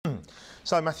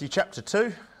So Matthew chapter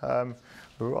 2, we're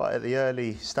right at the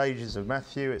early stages of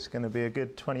Matthew. It's going to be a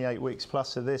good 28 weeks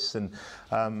plus of this, and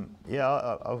I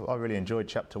really enjoyed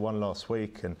chapter 1 last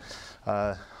week, and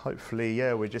hopefully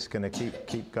we're just going to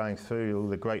keep going through all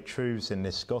the great truths in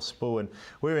this gospel. And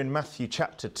we're in Matthew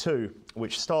chapter 2,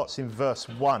 which starts in verse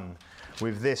 1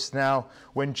 with this: Now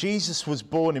when Jesus was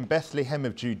born in Bethlehem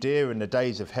of Judea in the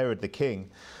days of Herod the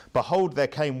king, behold, there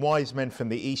came wise men from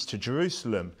the east to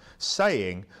Jerusalem,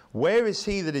 saying, Where is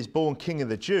he that is born King of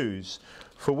the Jews?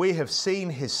 For we have seen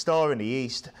his star in the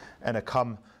east and are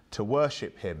come to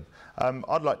worship him.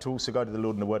 I'd like to also go to the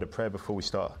Lord in a word of prayer before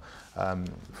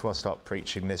I start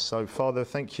preaching this. So, Father,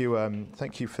 thank you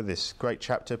for this great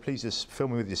chapter. Please just fill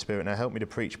me with your Spirit now. Help me to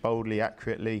preach boldly,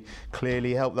 accurately,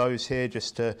 clearly. Help those here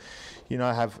just to,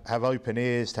 have open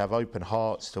ears, to have open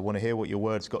hearts, to want to hear what your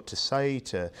word's got to say,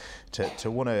 to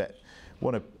want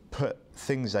to put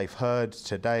things they've heard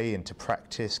today into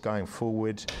practice going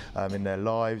forward in their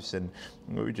lives. And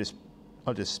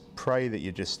I just pray that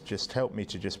you just help me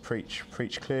to just preach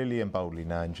clearly and boldly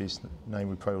now. In Jesus' name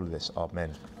we pray all of this.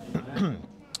 Amen.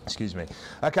 Excuse me.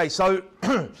 Okay, so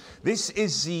this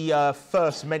is the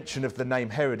first mention of the name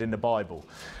Herod in the Bible.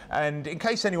 And in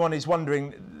case anyone is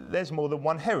wondering, there's more than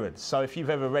one Herod. So if you've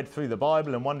ever read through the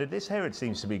Bible and wondered, this Herod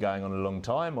seems to be going on a long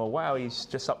time, or wow, he's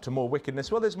just up to more wickedness.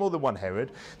 Well, there's more than one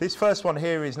Herod. This first one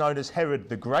here is known as Herod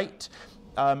the Great,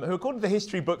 who, according to the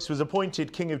history books, was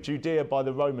appointed king of Judea by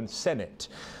the Roman Senate.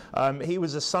 He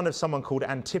was a son of someone called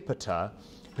Antipater,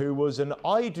 who was an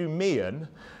Idumean,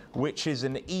 which is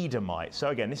an Edomite. So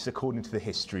again, this is according to the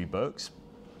history books,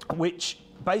 which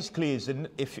basically is,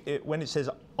 when it says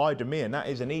Idumean, that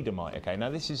is an Edomite. Okay, now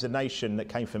this is a nation that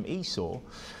came from Esau,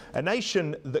 a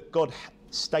nation that God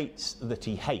states that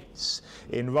he hates.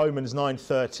 In Romans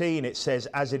 9:13 it says,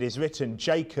 as it is written,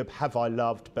 Jacob have I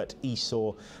loved, but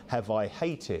Esau have I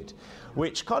hated,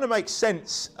 which kind of makes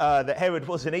sense that Herod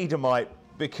was an Edomite,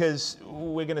 because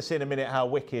we're going to see in a minute how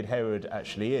wicked Herod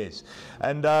actually is.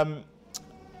 And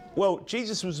well,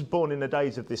 Jesus was born in the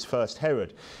days of this first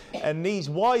Herod, and these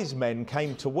wise men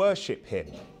came to worship him.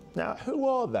 Now, who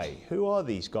are they? Who are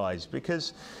these guys?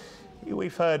 Because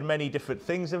we've heard many different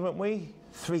things, haven't we?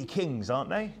 3 kings, aren't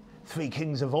they? 3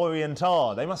 kings of Orient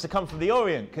are. They must have come from the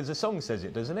Orient, because the song says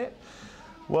it, doesn't it?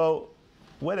 Well,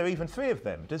 were there even 3 of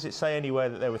them? Does it say anywhere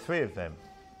that there were 3 of them?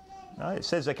 No, it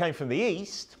says they came from the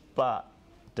east, but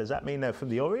does that mean they're from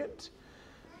the Orient?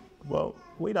 Well,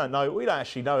 we don't know. We don't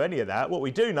actually know any of that. What we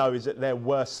do know is that there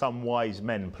were some wise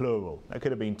men, plural. There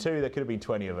could have been 2, there could have been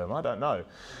 20 of them. I don't know.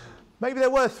 Maybe there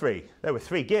were 3. There were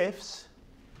 3 gifts,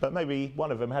 but maybe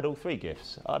one of them had all 3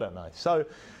 gifts. I don't know. So,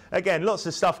 again, lots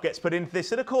of stuff gets put into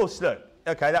this. And of course, look,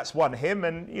 okay, that's one hymn,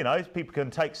 and, people can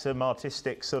take some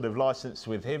artistic sort of license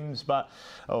with hymns,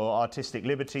 or artistic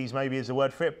liberties maybe is a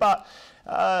word for it. But,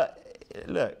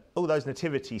 look, all those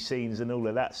nativity scenes and all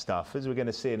of that stuff, as we're going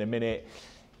to see in a minute,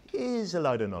 is a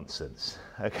load of nonsense,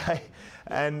 okay?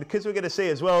 And because we're going to see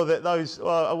as well that those,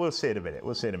 well, we'll see in a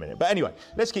minute. But anyway,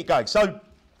 let's keep going. So,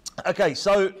 okay,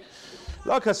 so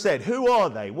like I said, who are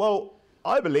they? Well,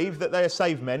 I believe that they are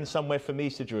saved men somewhere from the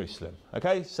east of Jerusalem,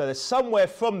 okay? So they're somewhere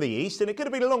from the east, and it could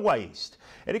have been a long way east.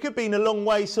 And it could have been a long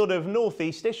way sort of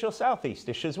northeastish or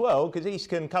southeastish as well, because east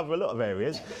can cover a lot of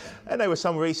areas. And they were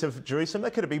somewhere east of Jerusalem.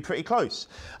 They could have been pretty close.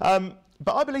 But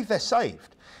I believe they're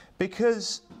saved,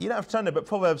 because you don't have to turn there, but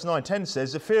Proverbs 9:10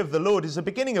 says, the fear of the Lord is the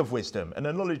beginning of wisdom, and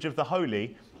the knowledge of the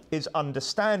holy is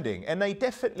understanding. And they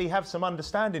definitely have some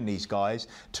understanding, these guys,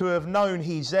 to have known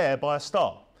he's there by a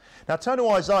star. Now turn to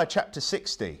Isaiah chapter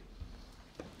 60.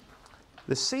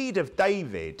 The seed of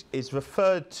David is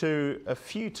referred to a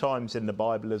few times in the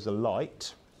Bible as a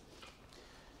light.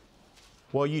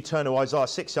 While you turn to Isaiah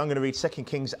 60, I'm going to read 2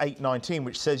 Kings 8:19,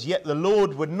 which says, Yet the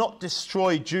Lord would not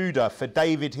destroy Judah for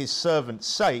David his servant's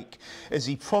sake, as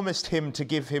he promised him to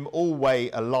give him always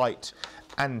a light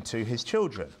and to his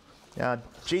children. Now,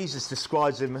 Jesus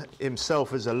describes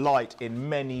himself as a light in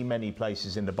many, many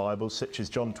places in the Bible, such as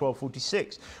John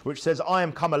 12:46, which says, I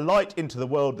am come a light into the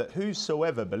world, that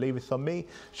whosoever believeth on me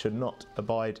should not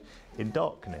abide in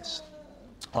darkness.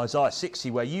 Isaiah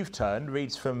 60, where you've turned,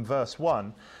 reads from verse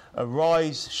 1,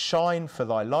 Arise, shine, for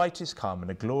thy light is come, and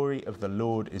the glory of the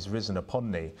Lord is risen upon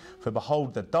thee. For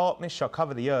behold, the darkness shall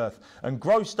cover the earth, and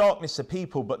gross darkness the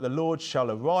people, but the Lord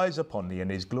shall arise upon thee, and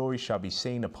his glory shall be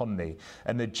seen upon thee.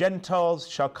 And the Gentiles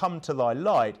shall come to thy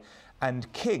light,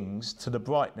 and kings to the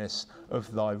brightness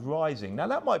of thy rising. Now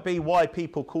that might be why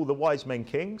people call the wise men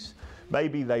kings.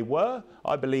 Maybe they were.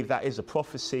 I believe that is a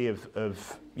prophecy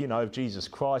of Jesus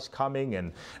Christ coming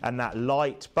and that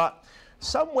light. But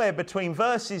somewhere between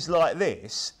verses like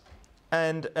this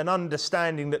and an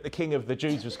understanding that the King of the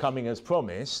Jews was coming as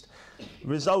promised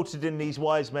resulted in these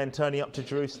wise men turning up to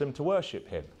Jerusalem to worship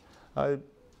him.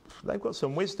 They've got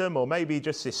some wisdom, or maybe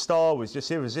just this star was just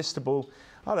irresistible.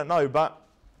 I don't know, but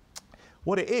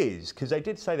what it is, because they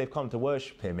did say they've come to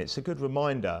worship him, it's a good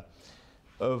reminder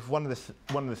of one of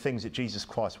the things that Jesus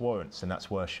Christ warrants, and that's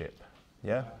worship.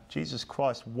 Yeah? Jesus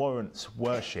Christ warrants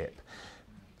worship.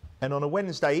 And on a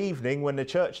Wednesday evening, when the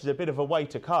church is a bit of a way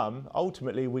to come,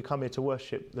 ultimately we come here to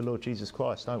worship the Lord Jesus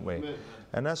Christ, don't we? Amen.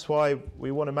 And that's why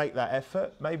we want to make that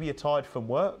effort. Maybe you're tired from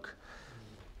work.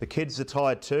 The kids are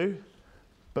tired too.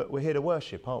 But we're here to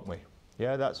worship, aren't we?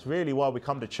 Yeah, that's really why we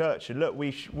come to church. And look,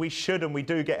 we should and we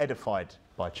do get edified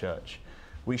by church.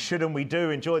 We should and we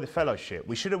do enjoy the fellowship.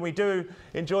 We should and we do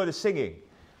enjoy the singing.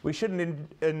 We should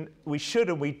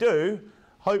and we do,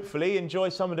 hopefully, enjoy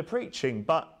some of the preaching.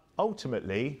 But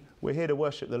ultimately, we're here to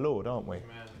worship the Lord, aren't we?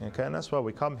 Amen. Okay, and that's why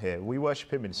we come here. We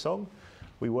worship him in song.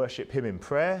 We worship him in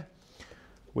prayer.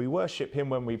 We worship him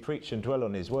when we preach and dwell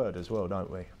on his word as well,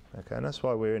 don't we? Okay, and that's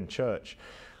why we're in church.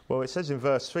 Well, it says in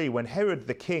verse 3, when Herod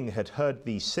the king had heard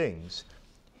these things,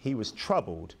 he was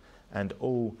troubled, and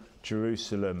all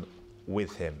Jerusalem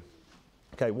with him.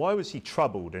 Okay, why was he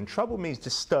troubled? And trouble means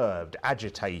disturbed,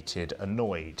 agitated,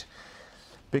 annoyed.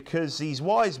 Because these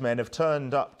wise men have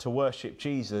turned up to worship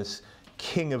Jesus,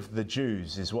 King of the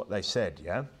Jews, is what they said,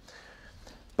 yeah?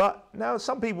 But now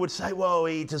some people would say, well,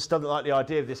 he just doesn't like the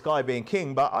idea of this guy being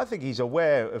king, but I think he's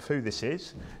aware of who this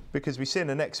is, because we see in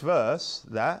the next verse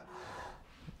that,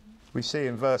 we see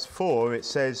in verse 4, it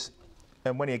says,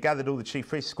 and when he had gathered all the chief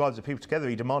priests, scribes, and people together,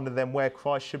 he demanded them where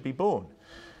Christ should be born.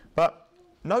 But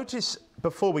notice,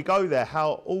 before we go there,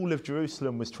 how all of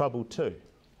Jerusalem was troubled too.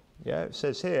 Yeah, it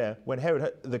says here, when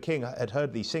Herod the king had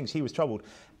heard these things, he was troubled,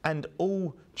 and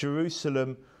all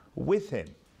Jerusalem with him.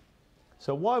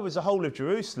 So why was the whole of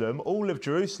Jerusalem, all of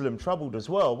Jerusalem, troubled as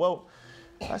well? Well,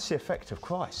 that's the effect of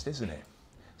Christ, isn't it?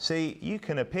 See, you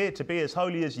can appear to be as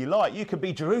holy as you like. You could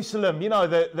be Jerusalem, you know,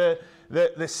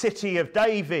 the city of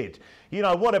David. You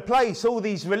know, what a place, all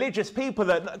these religious people,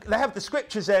 that they have the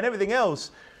scriptures there and everything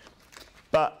else.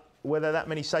 But were there that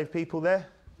many saved people there?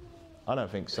 I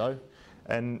don't think so.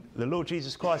 And the Lord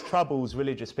Jesus Christ troubles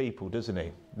religious people, doesn't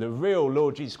he? The real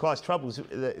Lord Jesus Christ troubles,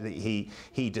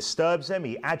 he disturbs them,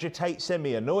 he agitates them,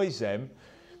 he annoys them,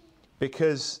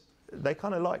 because they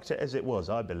kind of liked it as it was,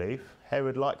 I believe.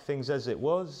 Herod liked things as it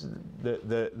was.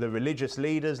 The religious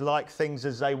leaders liked things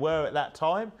as they were at that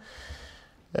time.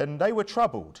 And they were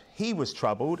troubled. He was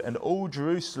troubled, and all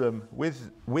Jerusalem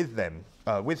with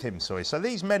him. So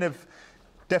these men have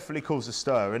definitely caused a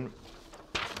stir. And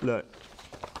look,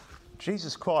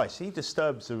 Jesus Christ, he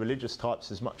disturbs the religious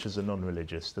types as much as the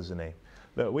non-religious, doesn't he?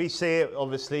 Look, we see it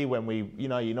obviously when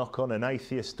you knock on an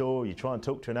atheist door, you try and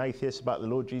talk to an atheist about the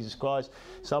Lord Jesus Christ.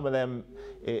 Some of them,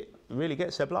 it really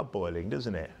gets their blood boiling,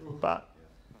 doesn't it? But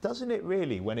doesn't it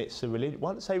really, when it's a religion,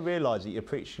 once they realise that you're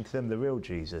preaching to them the real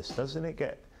Jesus, doesn't it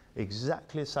get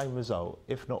exactly the same result,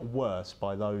 if not worse,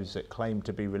 by those that claim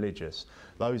to be religious,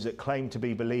 those that claim to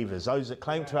be believers, those that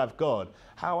claim to have God?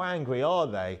 How angry are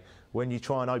they when you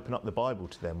try and open up the Bible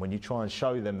to them, when you try and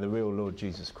show them the real Lord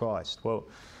Jesus Christ? Well,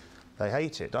 they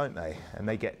hate it, don't they? And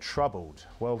they get troubled.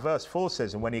 Well, verse 4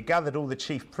 says, and when he gathered all the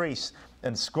chief priests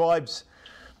and scribes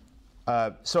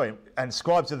of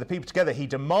the people together, he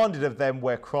demanded of them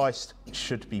where Christ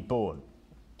should be born.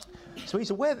 So he's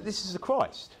aware that this is the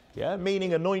Christ, yeah,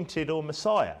 meaning anointed or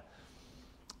Messiah.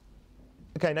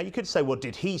 Okay, now you could say, well,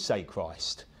 did he say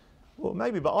Christ? Well,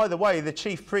 maybe, but either way, the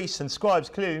chief priests and scribes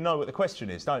clearly know what the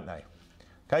question is, don't they?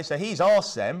 Okay, so he's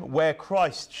asked them where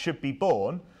Christ should be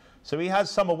born. So he has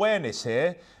some awareness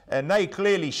here, and they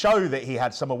clearly show that he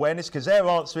had some awareness, because their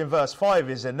answer in verse 5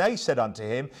 is, and they said unto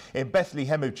him, in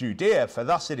Bethlehem of Judea, for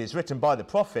thus it is written by the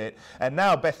prophet, and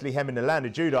now Bethlehem in the land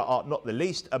of Judah art not the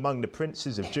least among the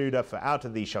princes of Judah, for out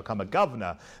of thee shall come a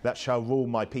governor that shall rule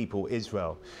my people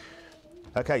Israel.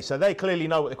 Okay, so they clearly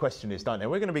know what the question is, don't they?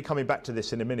 We're going to be coming back to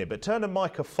this in a minute, but turn to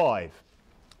Micah 5,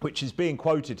 which is being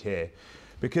quoted here,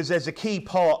 because there's a key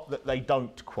part that they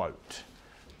don't quote.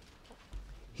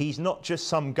 He's not just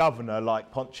some governor like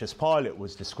Pontius Pilate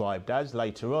was described as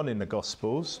later on in the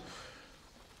Gospels.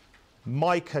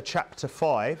 Micah chapter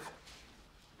 5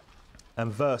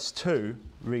 and verse 2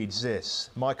 reads this.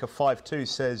 Micah 5:2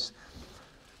 says,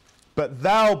 but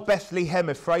thou, Bethlehem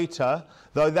Ephratah,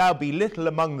 though thou be little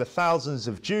among the thousands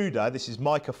of Judah, this is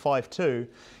Micah 5:2,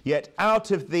 yet out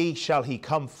of thee shall he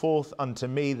come forth unto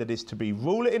me that is to be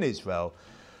ruler in Israel,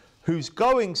 whose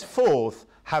goings forth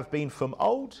have been from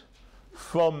old,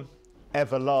 from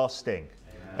everlasting.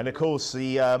 And of course,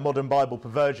 the modern Bible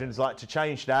perversions like to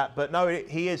change that. But no,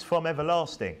 he is from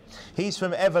everlasting. He's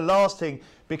from everlasting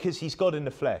because he's God in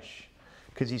the flesh.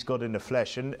 Because he's God in the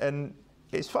flesh. And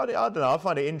it's funny, I don't know, I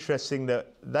find it interesting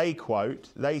that they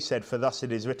said, for thus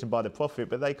it is written by the prophet,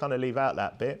 but they kind of leave out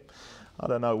that bit. I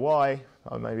don't know why.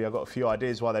 Or maybe I've got a few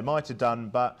ideas why they might have done.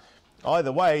 But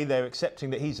either way, they're accepting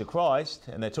that he's a Christ.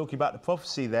 And they're talking about the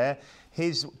prophecy there.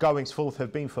 His goings forth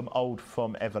have been from old,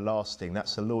 from everlasting.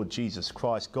 That's the Lord Jesus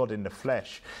Christ, God in the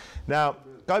flesh. Now,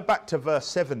 go back to verse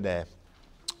 7 there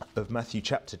of Matthew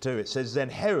chapter 2. It says, Then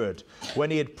Herod,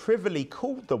 when he had privily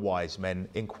called the wise men,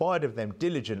 inquired of them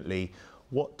diligently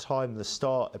what time the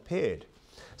star appeared.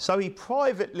 So he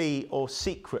privately or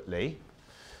secretly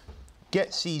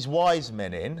gets these wise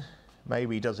men in.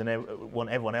 Maybe he doesn't want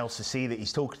everyone else to see that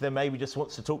he's talking to them. Maybe he just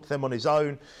wants to talk to them on his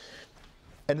own.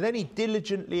 And then he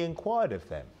diligently inquired of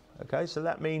them. Okay, so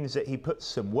that means that he put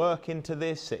some work into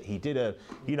this, that he did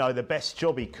the best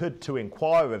job he could to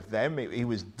inquire of them. He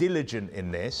was diligent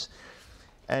in this.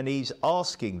 And he's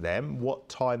asking them what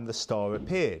time the star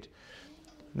appeared.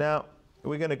 Now,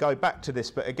 we're going to go back to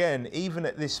this, but again, even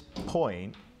at this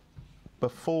point,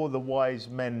 before the wise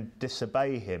men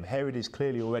disobey him, Herod is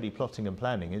clearly already plotting and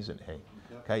planning, isn't he?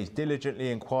 Okay, he's diligently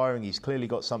inquiring. He's clearly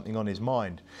got something on his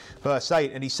mind. Verse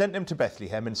 8, And he sent them to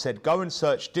Bethlehem and said, Go and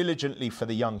search diligently for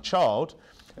the young child,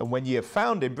 and when ye have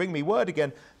found him, bring me word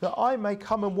again, that I may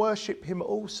come and worship him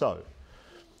also.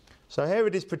 So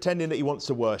Herod is pretending that he wants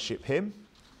to worship him.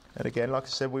 And again, like I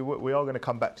said, we are going to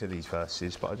come back to these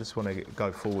verses, but I just want to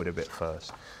go forward a bit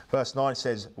first. Verse 9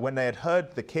 says, When they had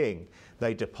heard the king,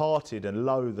 they departed, and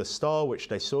lo, the star which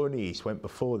they saw in the east went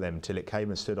before them till it came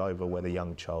and stood over where the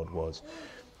young child was.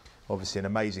 Obviously an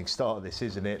amazing start, this,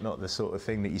 isn't it? Not the sort of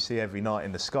thing that you see every night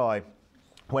in the sky.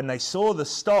 When they saw the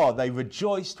star, they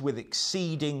rejoiced with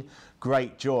exceeding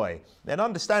great joy. And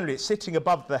understandably, it's sitting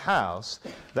above the house.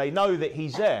 They know that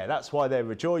he's there. That's why they're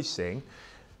rejoicing.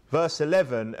 Verse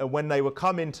 11, And when they were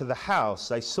come into the house,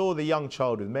 they saw the young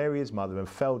child with Mary his mother, and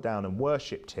fell down and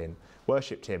worshipped him.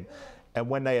 And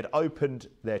when they had opened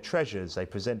their treasures, they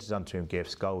presented unto him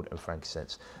gifts, gold and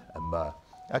frankincense and myrrh.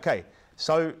 Okay,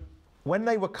 so when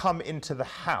they were come into the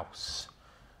house,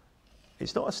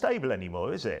 it's not a stable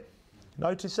anymore, is it?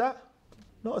 Notice that?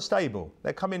 Not a stable.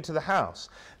 They come into the house.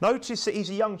 Notice that he's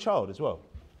a young child as well.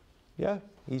 Yeah,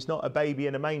 he's not a baby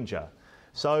in a manger.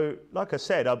 So, like I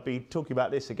said, I'll be talking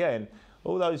about this again.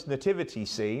 All those nativity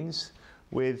scenes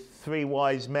with three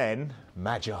wise men,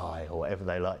 magi, or whatever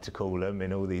they like to call them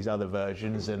in all these other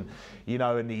versions, and,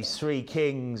 and these three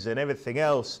kings and everything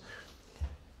else.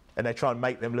 And they try and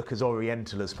make them look as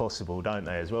oriental as possible, don't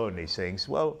they, as well, in these things?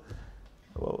 Well,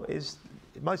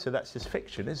 most of that's just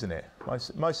fiction, isn't it?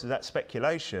 Most of that's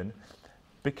speculation,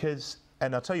 because...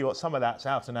 And I'll tell you what, some of that's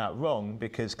out and out wrong,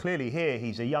 because clearly here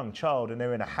he's a young child and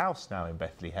they're in a house now in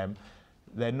Bethlehem.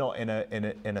 They're not in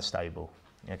a stable,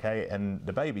 okay? And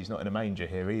the baby's not in a manger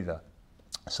here either.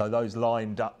 So those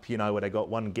lined up, where they got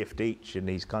one gift each and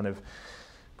these kind of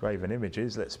graven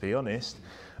images, let's be honest.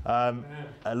 A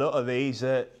lot of these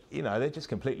are, they're just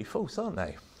completely false, aren't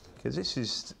they? Because this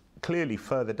is clearly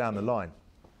further down the line.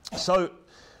 So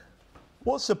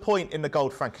what's the point in the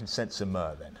gold, frankincense and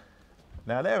myrrh then?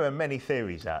 Now, there are many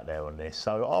theories out there on this.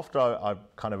 So after I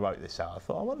kind of wrote this out, I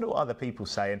thought, I wonder what other people are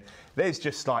saying. There's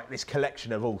just like this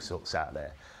collection of all sorts out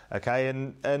there. Okay,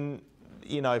 and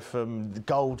from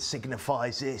gold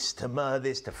signifies this, to myrrh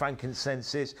this, to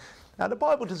frankincense this. Now, the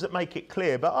Bible doesn't make it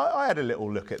clear, but I had a little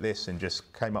look at this and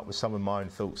just came up with some of my own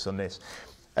thoughts on this.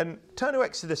 And turn to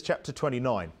Exodus chapter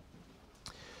 29.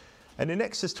 And in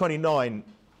Exodus 29,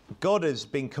 God has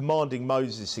been commanding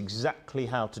Moses exactly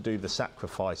how to do the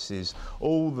sacrifices,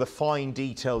 all the fine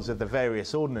details of the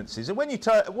various ordinances. And while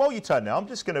you turn now, I'm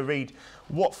just going to read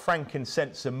what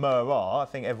frankincense and myrrh are. I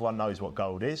think everyone knows what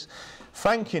gold is.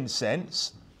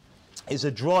 Frankincense is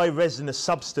a dry resinous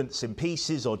substance in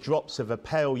pieces or drops of a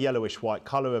pale yellowish white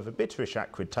colour, of a bitterish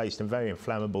acrid taste and very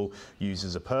inflammable, used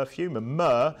as a perfume. And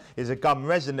myrrh is a gum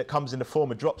resin that comes in the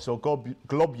form of drops or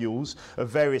globules of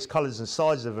various colours and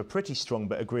sizes, of a pretty strong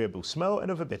but agreeable smell and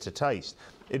of a bitter taste.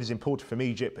 It is imported from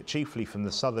Egypt, but chiefly from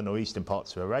the southern or eastern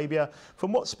parts of Arabia.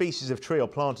 From what species of tree or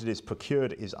plant it is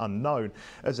procured is unknown.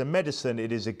 As a medicine,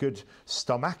 it is a good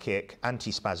stomachic,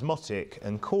 antispasmodic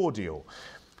and cordial.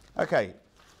 Okay.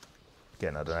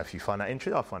 Again, I don't know if you find that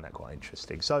interesting. I find that quite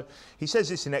interesting. So he says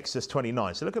this in Exodus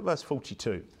 29. So look at verse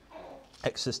 42.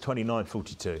 Exodus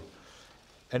 29:42.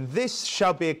 And this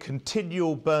shall be a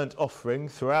continual burnt offering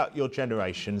throughout your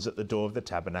generations at the door of the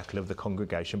tabernacle of the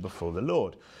congregation before the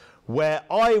Lord. where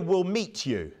I will meet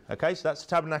you. Okay, so that's the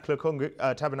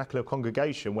tabernacle of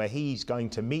congregation, where he's going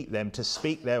to meet them to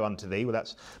speak there unto thee. Well,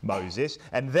 that's Moses.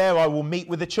 And there I will meet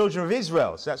with the children of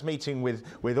Israel. So that's meeting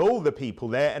with all the people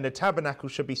there. And the tabernacle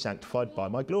shall be sanctified by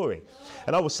my glory.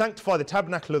 And I will sanctify the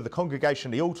tabernacle of the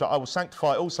congregation, the altar. I will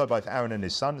sanctify also both Aaron and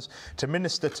his sons to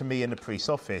minister to me in the priest's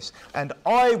office. And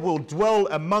I will dwell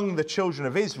among the children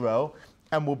of Israel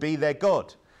and will be their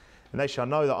God. And they shall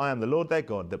know that I am the Lord their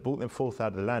God, that brought them forth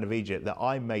out of the land of Egypt, that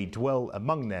I may dwell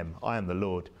among them. I am the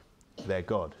Lord their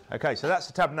God. Okay, so that's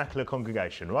the tabernacle of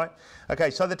congregation, right? Okay,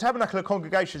 so the tabernacle of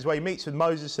congregation is where he meets with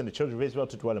Moses and the children of Israel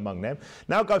to dwell among them.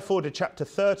 Now go forward to chapter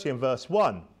 30 and verse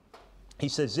 1. He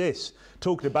says this,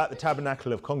 talking about the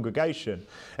tabernacle of congregation.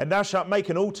 And thou shalt make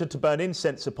an altar to burn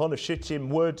incense upon, of shittim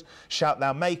wood shalt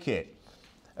thou make it.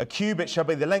 A cubit shall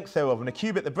be the length thereof, and a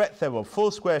cubit the breadth thereof.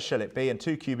 4 square shall it be, and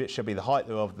 2 cubits shall be the height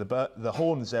thereof. The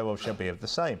horns thereof shall be of the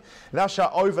same. And thou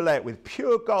shalt overlay it with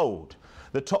pure gold,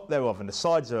 the top thereof, and the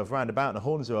sides thereof round about, and the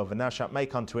horns thereof. And thou shalt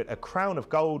make unto it a crown of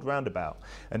gold round about.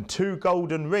 And 2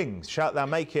 golden rings shalt thou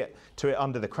make it to it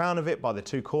under the crown of it, by the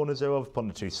 2 corners thereof, upon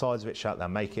the 2 sides of it shalt thou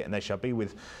make it. And they shall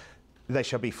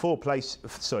be for places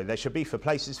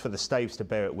for the staves to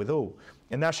bear it withal.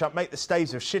 And thou shalt make the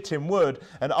staves of shittim wood,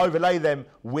 and overlay them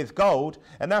with gold.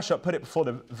 And thou shalt put it before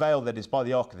the veil that is by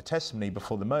the ark of the testimony,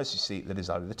 before the mercy seat that is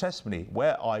over the testimony,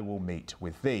 where I will meet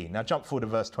with thee. Now jump forward to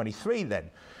verse 23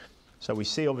 then. So we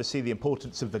see obviously the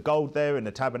importance of the gold there in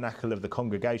the tabernacle of the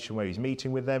congregation where he's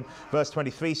meeting with them. Verse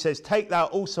 23 says, take thou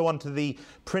also unto the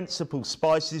principal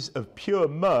spices of pure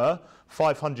myrrh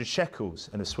 500 shekels,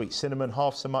 and of sweet cinnamon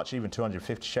half so much, even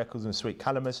 250 shekels, and of sweet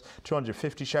calamus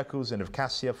 250 shekels, and of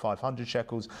cassia 500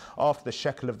 shekels, after the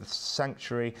shekel of the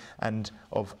sanctuary, and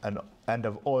of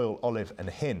oil, olive, and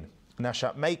hin. And thou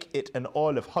shalt make it an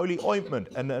oil of holy ointment,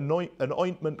 and an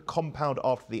ointment compound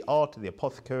after the art of the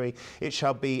apothecary. It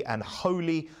shall be an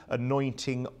holy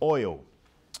anointing oil.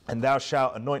 And thou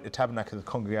shalt anoint the tabernacle of the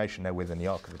congregation therewith, and the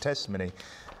ark of the testimony,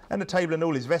 and the table and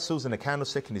all his vessels, and the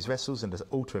candlestick and his vessels, and the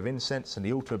altar of incense, and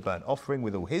the altar of burnt offering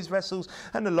with all his vessels,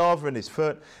 and the laver and his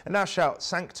foot. And thou shalt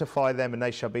sanctify them, and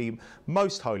they shall be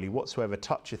most holy. Whatsoever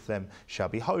toucheth them shall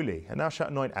be holy. And thou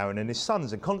shalt anoint Aaron and his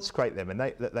sons, and consecrate them, and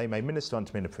that they may minister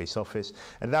unto me in the priest's office.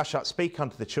 And thou shalt speak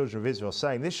unto the children of Israel,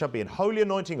 saying, this shall be an holy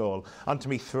anointing oil unto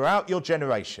me throughout your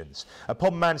generations.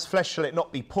 Upon man's flesh shall it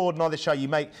not be poured, neither shall you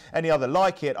make any other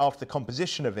like it. After the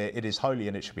composition of it, it is holy,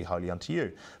 and it shall be holy unto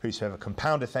you. Whosoever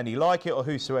compoundeth any like it, or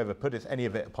whosoever putteth any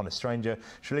of it upon a stranger,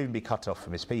 shall even be cut off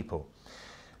from his people.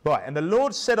 Right, and the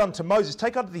Lord said unto Moses,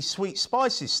 take unto these sweet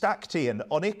spices, stacte and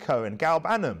onycho and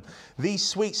galbanum, these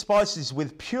sweet spices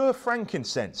with pure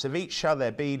frankincense, of each shall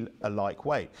there be a like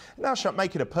weight. And thou shalt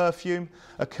make it a perfume,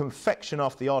 a confection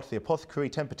after the art of the apothecary,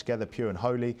 tempered together pure and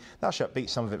holy. Thou shalt beat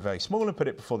some of it very small, and put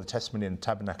it before the testimony in the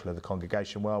tabernacle of the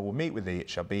congregation, where I will meet with thee. It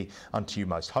shall be unto you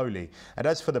most holy. And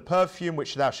as for the perfume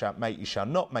which thou shalt make, you shall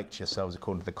not make to yourselves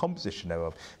according to the composition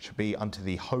thereof. It shall be unto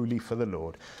thee holy for the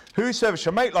Lord. Whosoever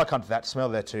shall make like unto that, smell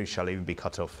thereto, shall even be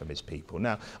cut off from his people.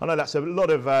 Now, I know that's a lot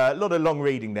of long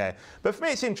reading there, but for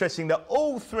me it's interesting that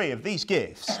all 3 of these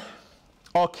gifts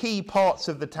are key parts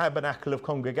of the tabernacle of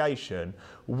congregation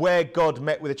where God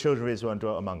met with the children of Israel and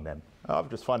dwelt among them. I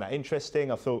just find that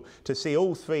interesting. I thought to see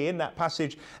all 3 in that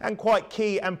passage, and quite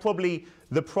key, and probably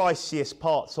the priciest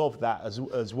parts of that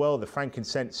as well. The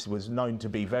frankincense was known to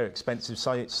be very expensive,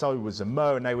 so was the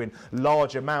myrrh, and they were in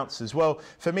large amounts as well.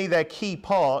 For me, they're key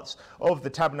parts of the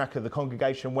tabernacle of the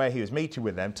congregation where he was meeting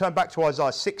with them. Turn back to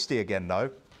Isaiah 60 again, though.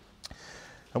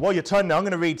 And while you're turning now, I'm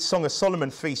going to read Song of Solomon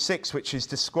 3:6, which is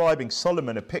describing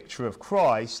Solomon, a picture of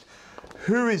Christ.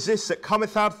 Who is this that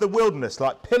cometh out of the wilderness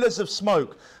like pillars of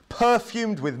smoke,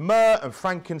 perfumed with myrrh and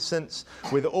frankincense,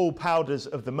 with all powders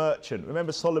of the merchant?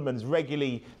 Remember, Solomon's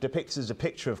regularly depicted as a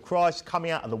picture of Christ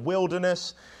coming out of the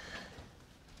wilderness.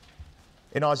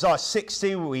 In Isaiah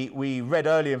 60, we read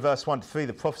earlier in verse 1 to 3,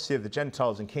 the prophecy of the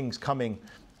Gentiles and kings coming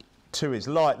to his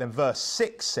light. Then verse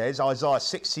 6 says, Isaiah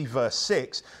 60 verse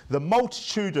 6, the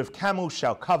multitude of camels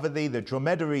shall cover thee, the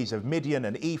dromedaries of Midian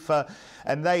and Ephah,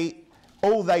 and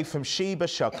all they from Sheba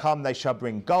shall come, they shall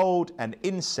bring gold and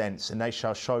incense, and they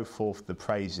shall show forth the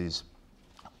praises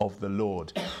of the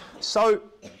Lord. So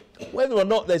whether or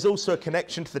not there's also a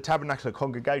connection to the tabernacle of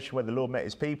congregation where the Lord met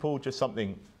his people, just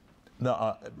something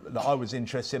that I was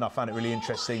interested in. I found it really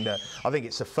interesting that I think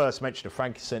it's the first mention of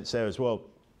frankincense there as well.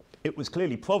 It was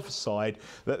clearly prophesied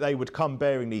that they would come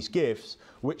bearing these gifts,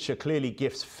 which are clearly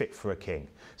gifts fit for a king.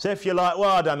 So if you're like,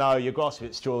 well, I don't know, you're grasping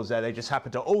at straws there, they just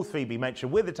happen to all 3 be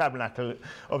mentioned with the tabernacle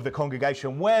of the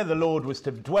congregation where the Lord was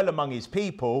to dwell among his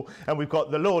people, and we've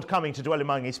got the Lord coming to dwell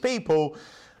among his people.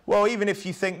 Well, even if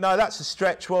you think, no, that's a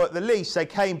stretch, well, at the least they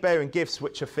came bearing gifts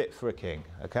which are fit for a king,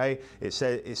 okay? It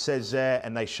says there,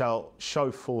 and they shall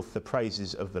show forth the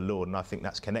praises of the Lord, and I think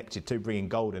that's connected to bringing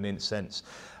gold and incense.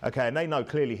 Okay, and they know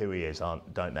clearly who he is,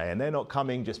 don't they? And they're not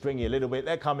coming just bringing a little bit,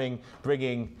 they're coming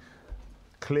bringing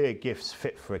clear gifts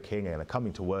fit for a king, and they're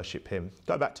coming to worship him.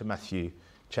 Go back to Matthew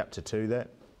chapter 2 there.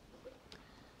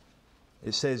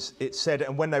 It said,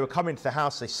 and when they were coming to the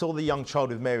house, they saw the young child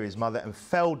with Mary, his mother, and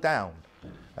fell down.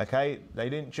 Okay, they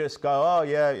didn't just go, oh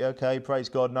yeah, okay, praise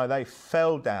God. No, they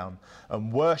fell down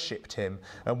and worshipped him.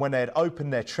 And when they had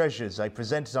opened their treasures, they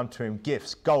presented unto him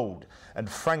gifts, gold and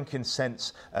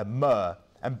frankincense and myrrh.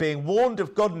 And being warned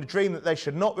of God in a dream that they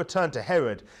should not return to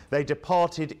Herod, they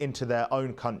departed into their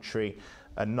own country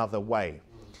another way.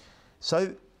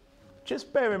 So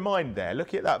just bear in mind there,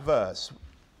 look at that verse.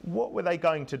 What were they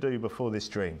going to do before this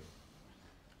dream?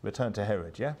 Return to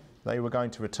Herod, yeah? They were going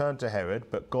to return to Herod,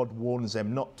 but God warns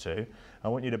them not to. I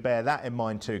want you to bear that in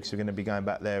mind too, because we're going to be going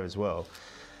back there as well.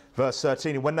 Verse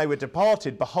 13, when they were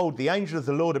departed, behold, the angel of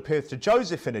the Lord appeared to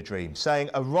Joseph in a dream,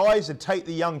 saying, arise and take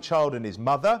the young child and his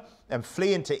mother, and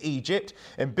flee into Egypt,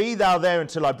 and be thou there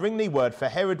until I bring thee word, for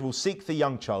Herod will seek the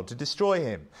young child to destroy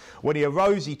him. When he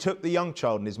arose, he took the young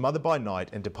child and his mother by night,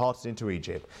 and departed into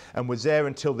Egypt, and was there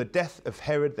until the death of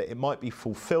Herod, that it might be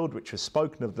fulfilled, which was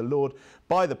spoken of the Lord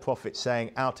by the prophet,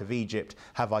 saying, out of Egypt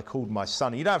have I called my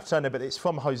son. You don't have to turn there, but it's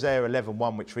from Hosea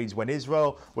 11:1, which reads, when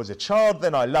Israel was a child,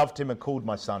 then I loved him and called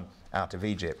my son out of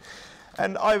Egypt.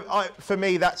 And for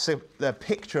me, that's the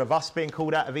picture of us being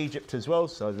called out of Egypt as well.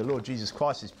 So the Lord Jesus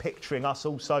Christ is picturing us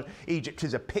also. Egypt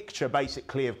is a picture,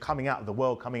 basically, of coming out of the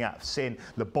world, coming out of sin,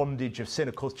 the bondage of sin.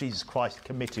 Of course, Jesus Christ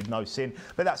committed no sin,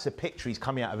 but that's a picture. He's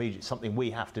coming out of Egypt, something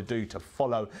we have to do to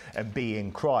follow and be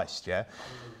in Christ, yeah?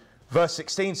 Verse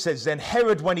 16 says, then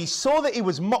Herod, when he saw that he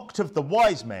was mocked of the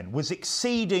wise men, was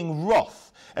exceeding wroth,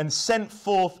 and sent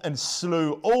forth and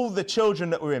slew all the children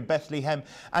that were in Bethlehem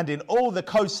and in all the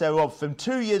coasts thereof, from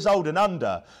 2 years old and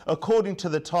under, according to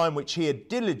the time which he had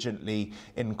diligently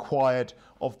inquired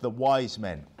of the wise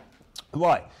men.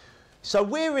 Right, so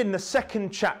we're in the second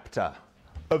chapter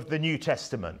of the New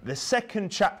Testament, the second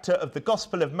chapter of the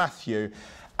Gospel of Matthew,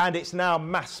 and it's now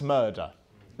mass murder.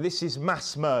 This is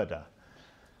mass murder.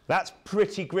 That's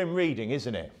pretty grim reading,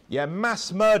 isn't it? Yeah,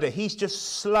 mass murder. He's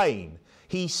just slain.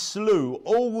 He slew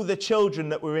all the children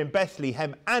that were in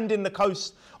Bethlehem and in the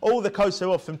coast, all the coasts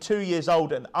thereof, from 2 years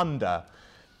old and under,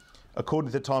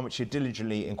 according to the time which he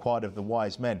diligently inquired of the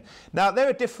wise men. Now, there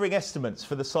are differing estimates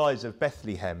for the size of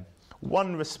Bethlehem.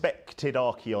 One respected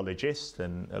archaeologist,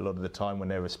 and a lot of the time when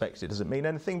they're respected it doesn't mean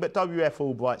anything, but W.F.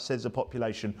 Albright says the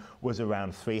population was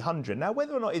around 300. Now,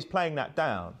 whether or not he's playing that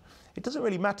down, it doesn't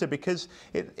really matter, because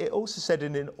it also said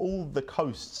in all the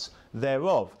coasts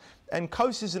thereof. And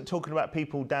coast isn't talking about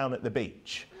people down at the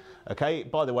beach. Okay,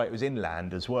 by the way, it was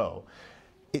inland as well.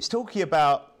 It's talking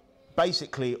about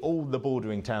basically all the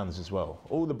bordering towns as well,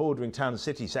 all the bordering towns and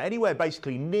cities. So anywhere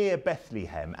basically near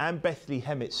Bethlehem and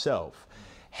Bethlehem itself,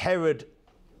 Herod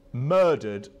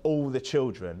murdered all the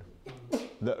children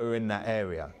that are in that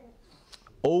area.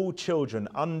 All children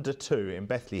under 2 in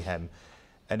Bethlehem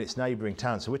and its neighbouring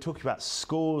towns. So we're talking about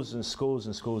scores and scores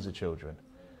and scores of children.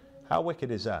 How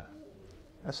wicked is that?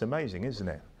 That's amazing, isn't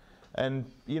it? And,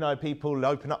 you know, people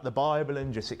open up the Bible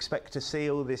and just expect to see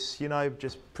all this, you know,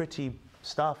 just pretty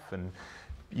stuff and,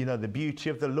 you know, the beauty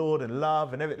of the Lord and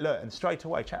love and everything. Look, and straight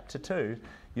away, chapter 2,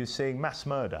 you're seeing mass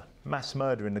murder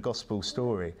in the gospel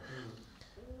story.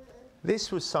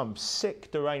 This was some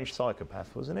sick, deranged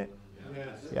psychopath, wasn't it? Yes.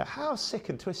 Yeah, how sick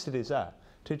and twisted is that?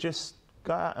 To just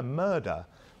go out and murder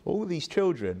all these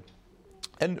children.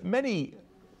 And many,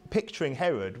 picturing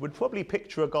Herod, would probably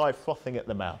picture a guy frothing at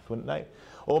the mouth, wouldn't they?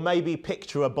 Or maybe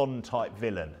picture a Bond-type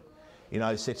villain, you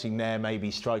know, sitting there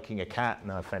maybe stroking a cat,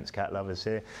 no offence cat lovers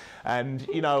here, and,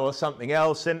 you know, or something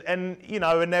else. And you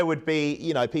know, and there would be,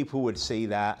 you know, people would see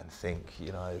that and think,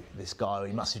 you know, this guy,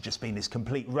 he must have just been this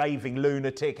complete raving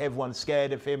lunatic, everyone's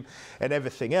scared of him and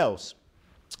everything else.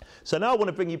 So now I want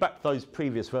to bring you back to those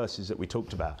previous verses that we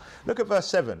talked about. Look at verse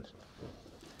 7.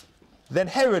 Then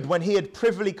Herod, when he had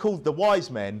privily called the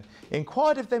wise men,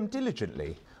 inquired of them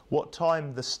diligently what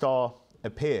time the star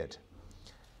appeared.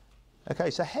 Okay,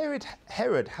 so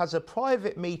Herod has a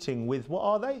private meeting with, what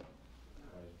are they?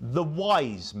 The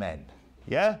wise men.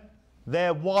 Yeah?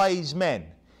 They're wise men.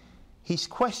 He's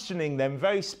questioning them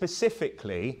very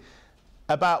specifically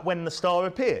about when the star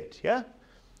appeared. Yeah?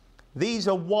 These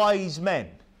are wise men.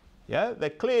 Yeah? They're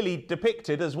clearly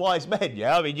depicted as wise men.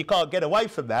 Yeah? I mean, you can't get away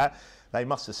from that. They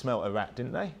must have smelt a rat,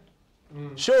 didn't they?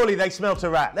 Surely they smelt a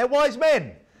rat. They're wise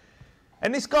men.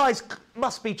 And this guy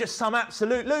must be just some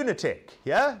absolute lunatic,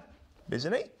 yeah?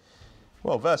 isn't he?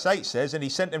 Well, verse 8 says, and he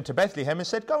sent them to Bethlehem and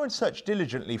said, go and search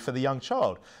diligently for the young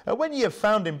child. And when ye have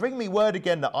found him, bring me word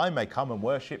again that I may come and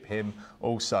worship him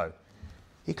also.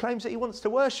 He claims that he wants to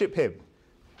worship him.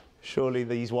 Surely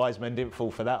these wise men didn't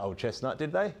fall for that old chestnut,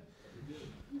 did they?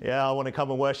 Yeah, I want to come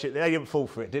and worship. They didn't fall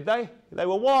for it, did they? They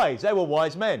were wise. They were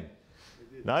wise men.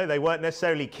 No, they weren't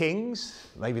necessarily kings.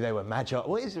 Maybe they were magi.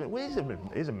 What is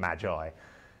a magi?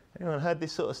 Anyone heard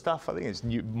this sort of stuff? I think it's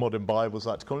modern Bibles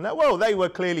like to call them that. Well, they were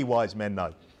clearly wise men,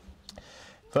 though.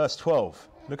 Verse 12.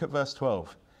 Look at verse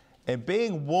 12. And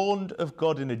being warned of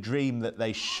God in a dream that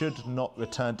they should not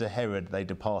return to Herod, they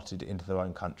departed into their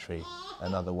own country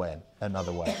another way.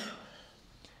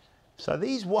 So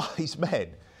these wise men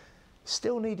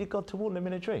still needed God to warn them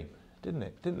in a dream,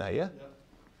 didn't they? Yeah?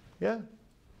 Yeah?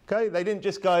 Okay, they didn't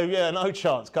just go, yeah, no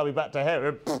chance coming back to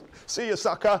Herod. See you,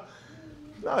 sucker.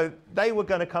 No, they were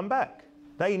going to come back.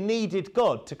 They needed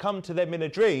God to come to them in a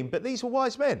dream, but these were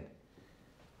wise men.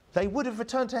 They would have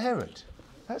returned to Herod.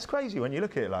 That's crazy when you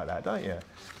look at it like that, don't you?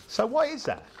 So why is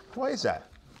that? Why is that?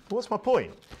 What's my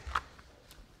point?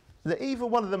 That even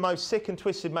one of the most sick and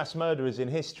twisted mass murderers in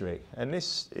history, and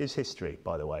this is history,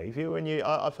 by the way.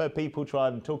 I've heard people try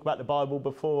and talk about the Bible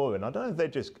before, and I don't know if they're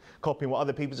just copying what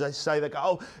other people say. They go,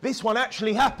 oh, this one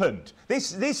actually happened.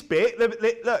 This bit,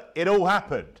 look, it all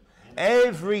happened.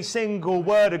 Every single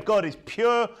word of God is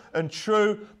pure and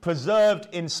true, preserved,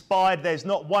 inspired. There's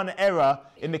not one error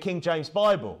in the King James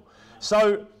Bible.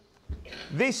 So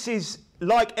this is,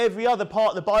 like every other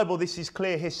part of the Bible, this is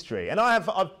clear history. And I've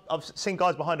seen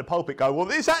guys behind the pulpit go, well,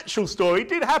 this actual story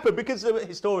did happen because of the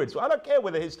historians. Well, I don't care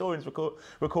whether historians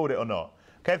record it or not.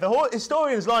 Okay, if the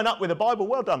historians line up with the Bible,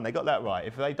 well done, they got that right.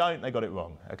 If they don't, they got it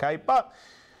wrong. Okay, but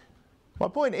my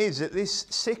point is that this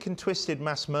sick and twisted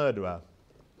mass murderer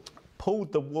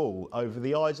pulled the wool over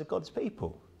the eyes of God's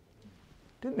people,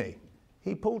 didn't he?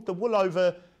 He pulled the wool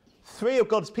over 3 of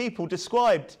God's people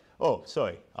described,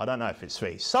 I don't know if it's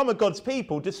 3. Some of God's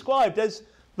people described as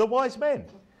the wise men.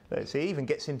 Let's see, he even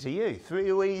gets into you.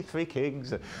 3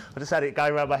 kings. I just had it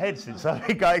going around my head since I've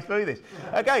been going through this.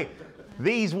 Okay,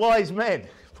 these wise men,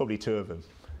 probably 2 of them,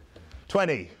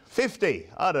 20, 50,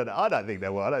 I don't know. I don't think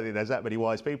there's that many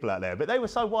wise people out there. But they were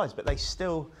so wise, but they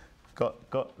still got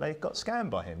scammed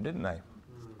by him, didn't they?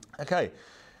 Okay,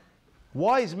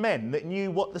 wise men that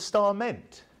knew what the star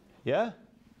meant, yeah?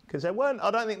 Because I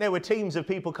don't think there were teams of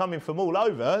people coming from all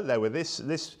over. There were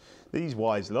these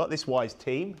wise lot, this wise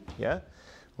team, yeah?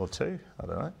 Or 2, I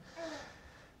don't know.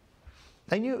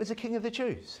 They knew it was a king of the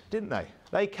Jews, didn't they?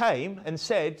 They came and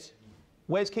said,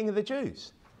 where's King of the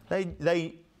Jews?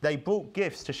 They brought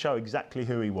gifts to show exactly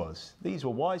who he was. These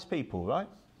were wise people, right?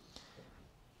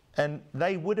 And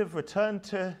they would have returned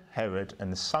to Herod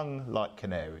and sung like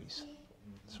canaries.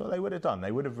 That's what they would have done.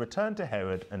 They would have returned to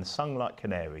Herod and sung like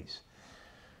canaries.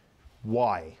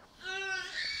 Why?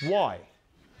 Why?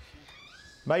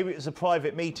 Maybe it was a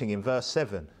private meeting in verse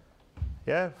 7.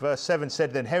 Yeah, verse 7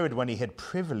 said, then Herod, when he had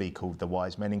privily called the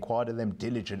wise men, inquired of them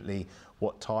diligently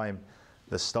what time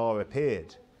the star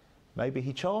appeared. Maybe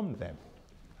he charmed them.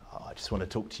 Oh, I just want to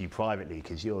talk to you privately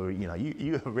because you're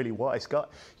a really wise guy.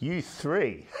 You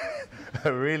 3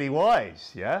 are really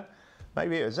wise, yeah?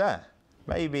 Maybe it was that.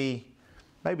 Maybe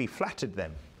flattered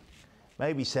them.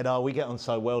 Maybe said, oh, we get on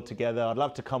so well together. I'd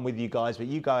love to come with you guys, but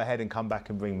you go ahead and come back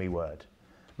and bring me word.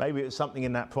 Maybe it was something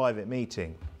in that private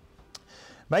meeting.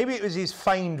 Maybe it was his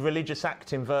feigned religious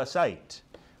act in verse 8.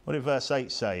 What did verse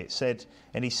 8 say? It said,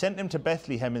 and he sent them to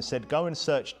Bethlehem and said, go and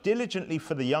search diligently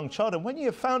for the young child, and when you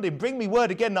have found him, bring me word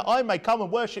again that I may come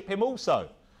and worship him also.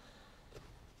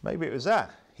 Maybe it was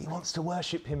that. He wants to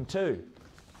worship him too.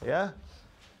 Yeah?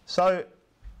 So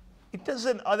it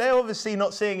doesn't, they're obviously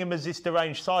not seeing him as this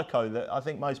deranged psycho that I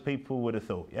think most people would have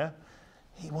thought, yeah?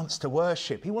 He wants to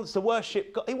worship. He wants to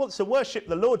worship God. He wants to worship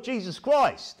the Lord Jesus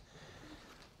Christ.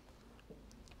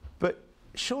 But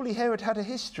surely Herod had a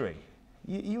history.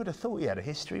 You would have thought he had a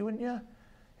history, wouldn't you?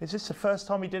 Is this the first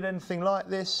time he did anything like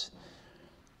this?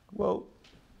 Well,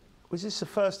 was this the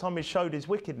first time he showed his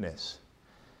wickedness?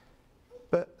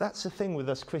 But that's the thing with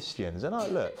us Christians. And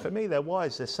look, for me, they're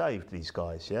wise, they're saved, these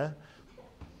guys, yeah?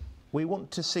 We want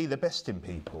to see the best in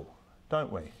people,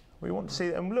 don't we? We want to see,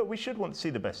 and look, we should want to see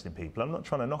the best in people. I'm not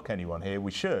trying to knock anyone here,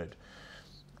 we should.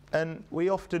 And we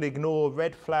often ignore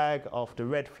red flag after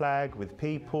red flag with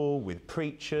people, with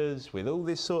preachers, with all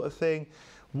this sort of thing.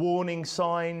 Warning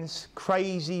signs,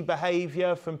 crazy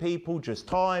behaviour from people just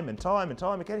time and time and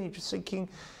time again. You're just thinking,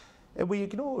 and we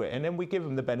ignore it, and then we give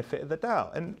them the benefit of the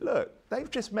doubt. And look, they've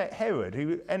just met Herod,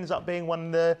 who ends up being one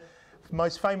of the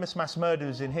most famous mass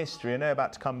murderers in history, and they're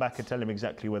about to come back and tell him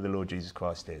exactly where the Lord Jesus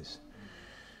Christ is.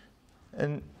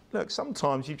 And look,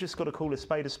 sometimes you've just got to call a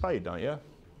spade, don't you?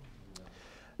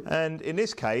 And in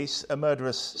this case, a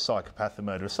murderous psychopath,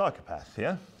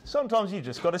 yeah? Sometimes you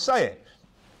just got to say it.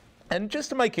 And just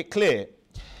to make it clear,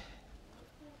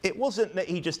 it wasn't that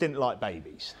he just didn't like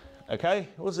babies, okay?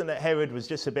 It wasn't that Herod was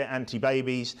just a bit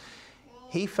anti-babies.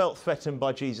 He felt threatened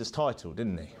by Jesus' title,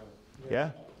 didn't he?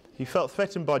 Yeah? He felt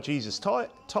threatened by Jesus'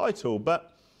 title,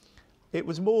 but it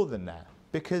was more than that.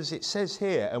 Because it says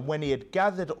here, and when he had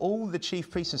gathered all the chief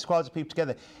priests and scribes of people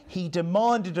together, he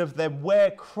demanded of them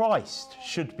where Christ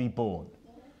should be born.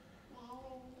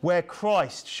 Where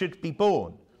Christ should be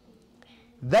born.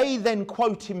 They then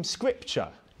quote him scripture,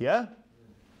 yeah?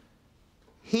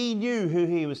 He knew who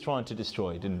he was trying to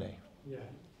destroy, didn't he? Yeah.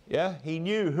 Yeah, he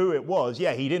knew who it was.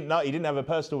 Yeah, he didn't have a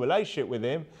personal relationship with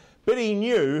him, but he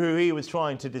knew who he was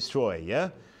trying to destroy, yeah?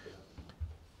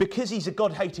 Because he's a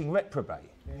God-hating reprobate.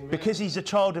 Amen. Because he's a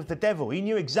child of the devil. He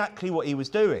knew exactly what he was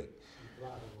doing.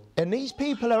 And these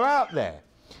people are out there.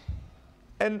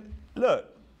 And look,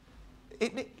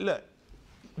 look,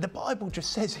 the Bible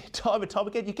just says it time and time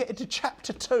again. You get into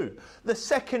chapter 2, the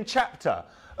second chapter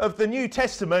of the New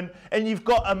Testament, and you've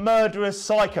got a murderous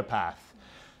psychopath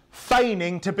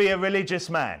feigning to be a religious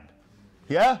man.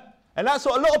 Yeah? And that's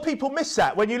what a lot of people miss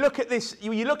that. When you look at this,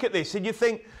 you look at this and you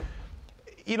think,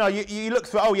 you know, you look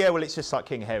through, oh yeah, well, it's just like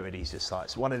King Herod. He's just like,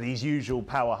 it's one of these usual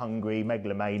power-hungry,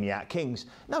 megalomaniac kings.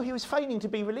 No, he was feigning to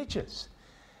be religious.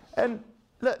 And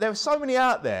look, there are so many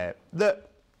out there that,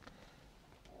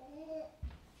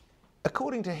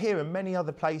 according to here and many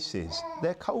other places,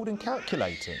 they're cold and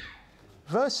calculating.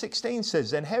 Verse 16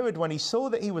 says, Then Herod, when he saw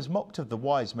that he was mocked of the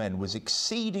wise men, was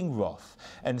exceeding wroth,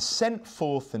 and sent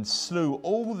forth and slew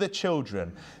all the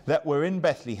children that were in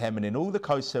Bethlehem and in all the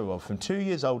coasts thereof, from 2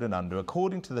 years old and under,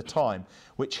 according to the time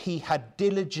which he had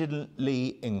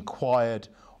diligently inquired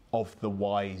of the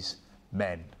wise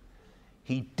men.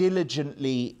 He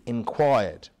diligently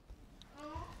inquired.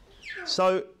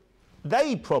 So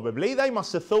they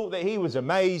must have thought that he was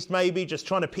amazed, maybe just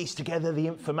trying to piece together the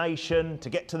information to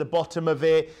get to the bottom of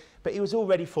it. But he was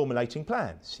already formulating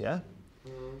plans, yeah?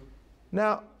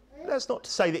 Now, that's not to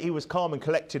say that he was calm and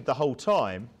collected the whole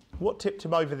time. What tipped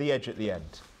him over the edge at the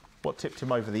end? What tipped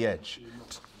him over the edge?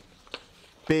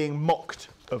 Being mocked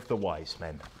of the wise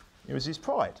men. It was his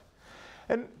pride.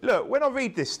 And look, when I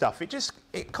read this stuff,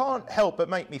 it can't help but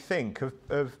make me think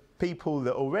of people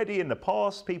that already in the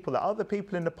past, other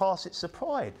people in the past, it's the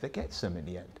pride that gets them in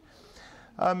the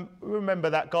end. Remember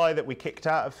that guy that we kicked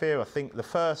out of here? I think the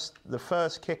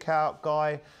first kick out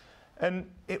guy, and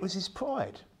it was his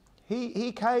pride.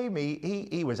 He came.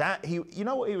 You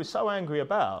know what he was so angry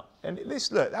about? And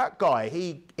look, that guy.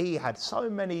 He had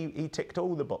so many. He ticked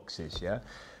all the boxes. Yeah,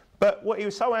 but what he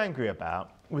was so angry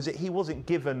about was that he wasn't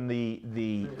given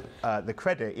the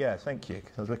credit. Yeah, thank you.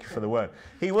 I was looking for the word.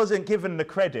 He wasn't given the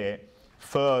credit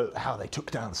for how they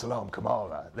took down Salam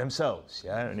Kamara themselves.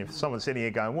 Yeah, and if someone's sitting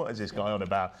here going, "What is this guy on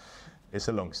about?" It's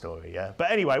a long story. Yeah,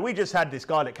 but anyway, we just had this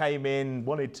guy that came in,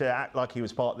 wanted to act like he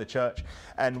was part of the church,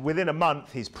 and within a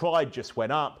month, his pride just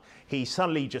went up. He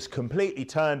suddenly just completely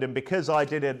turned, and because I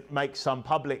didn't make some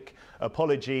public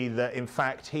apology that in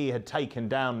fact he had taken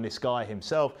down this guy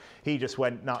himself, he just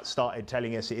went nuts, started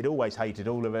telling us he'd always hated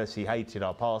all of us. He hated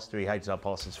our pastor, he hated our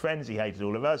pastor's friends, he hated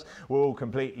all of us. We're all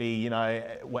completely, you know,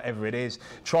 whatever it is.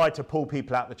 Tried to pull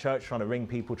people out of the church, trying to ring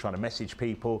people, trying to message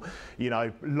people, you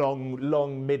know,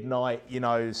 long midnight, you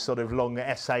know, sort of long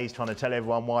essays trying to tell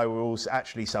everyone why we're all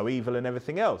actually so evil and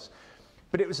everything else.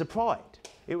 But it was a pride.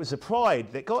 It was a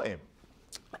pride that got him.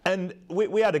 And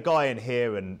we had a guy in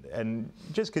here, and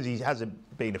just because he hasn't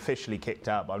been officially kicked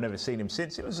out, but I've never seen him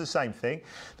since, it was the same thing.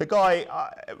 The guy,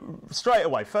 straight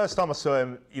away, first time I saw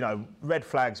him, you know, red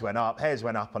flags went up, hairs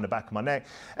went up on the back of my neck,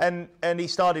 and he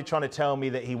started trying to tell me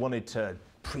that he wanted to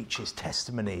preach his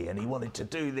testimony, and he wanted to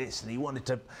do this, and he wanted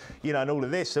to, you know, and all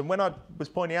of this. And when I was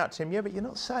pointing out to him, yeah, but you're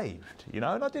not saved, you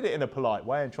know, and I did it in a polite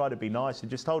way and tried to be nice and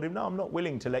just told him, no, I'm not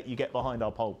willing to let you get behind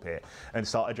our pulpit and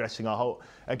start addressing our whole,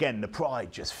 again, the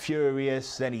pride, just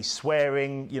furious. Then he's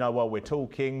swearing, you know, while we're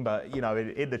talking, but, you know,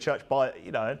 in the church,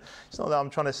 you know, it's not that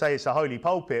I'm trying to say it's a holy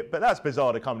pulpit, but that's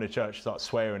bizarre to come to church and start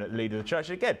swearing at the leader of the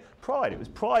church. Again, pride. It was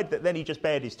pride that then he just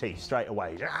bared his teeth straight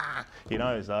away. You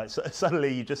know, it's like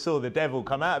suddenly you just saw the devil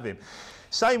come out of him.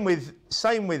 Same with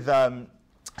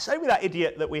that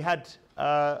idiot that we had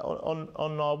on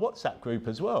our WhatsApp group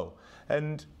as well.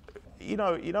 And you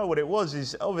know what it was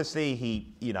is obviously he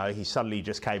suddenly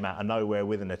just came out of nowhere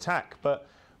with an attack. But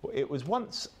it was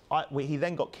once he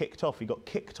then got kicked off. He got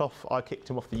kicked off. I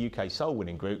kicked him off the UK Soul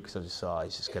Winning group because I just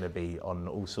he's just going to be on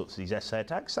all sorts of these essay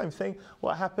attacks. Same thing.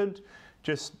 What happened?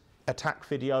 Just attack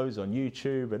videos on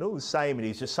YouTube and all the same, and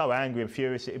he's just so angry and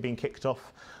furious it had been kicked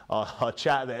off our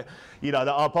chat that, you know,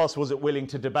 that our pastor wasn't willing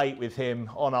to debate with him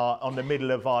on the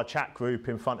middle of our chat group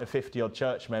in front of 50 odd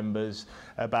church members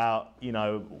about, you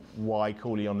know, why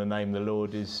calling on the name of the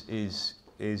Lord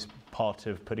is part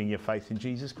of putting your faith in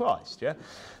Jesus Christ. Yeah.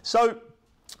 So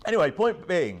anyway, point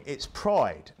being, it's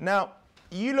pride. Now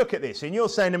you look at this and you're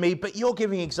saying to me, but you're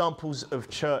giving examples of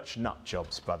church nut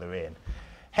jobs, Brother Ian.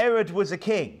 Herod was a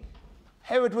king.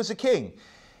 Herod was a king.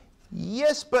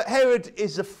 Yes, but Herod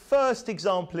is the first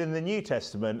example in the New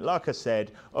Testament, like I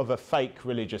said, of a fake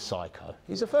religious psycho.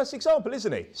 He's the first example,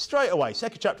 isn't he? Straight away,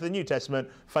 second chapter of the New Testament,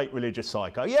 fake religious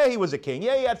psycho. Yeah, he was a king.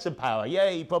 Yeah, he had some power. Yeah,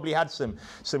 he probably had some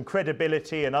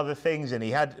credibility and other things,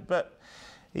 but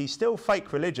he's still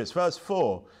fake religious. Verse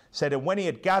 4 said, and when he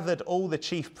had gathered all the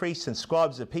chief priests and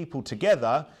scribes of the people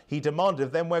together, he demanded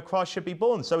of them where Christ should be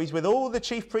born. So he's with all the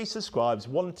chief priests and scribes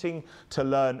wanting to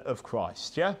learn of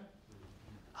Christ, yeah?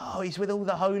 Oh, he's with all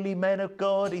the holy men of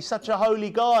God. He's such a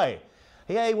holy guy.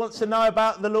 Yeah, he wants to know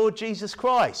about the Lord Jesus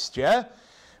Christ, yeah?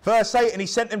 Verse 8, and he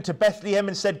sent them to Bethlehem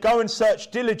and said, go and search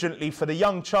diligently for the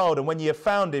young child, and when you have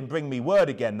found him, bring me word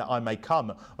again that I may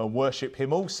come and worship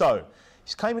him also.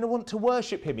 He's claiming to want to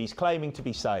worship him. He's claiming to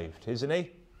be saved, isn't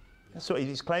he? That's what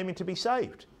he's claiming, to be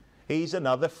saved. He's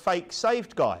another fake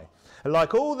saved guy. And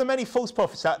like all the many false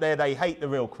prophets out there, they hate the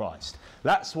real Christ.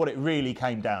 That's what it really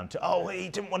came down to. Oh, he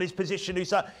didn't want his position.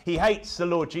 He hates the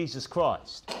Lord Jesus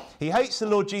Christ. He hates the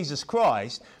Lord Jesus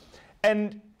Christ.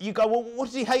 And you go, well, what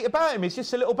does he hate about him? He's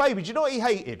just a little baby. Do you know what he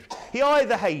hated? He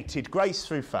either hated grace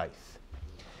through faith.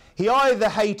 He either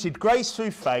hated grace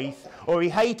through faith, or he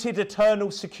hated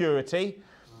eternal security,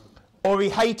 or he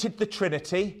hated the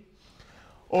Trinity,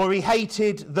 or he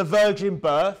hated the virgin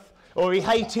birth, or he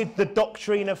hated the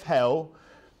doctrine of hell.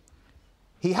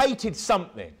 He hated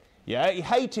something. Yeah, he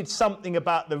hated something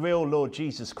about the real Lord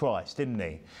Jesus Christ, didn't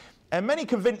he? And many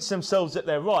convince themselves that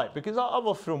they're right, because I've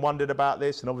often wondered about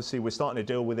this, and obviously we're starting to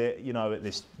deal with it, you know, at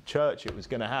this church. It was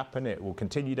going to happen. It will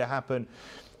continue to happen.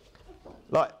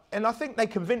 And I think they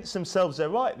convince themselves they're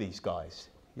right, these guys.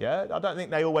 Yeah, I don't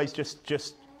think they always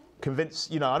just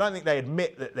convince, you know, I don't think they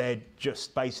admit that they're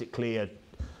just basically a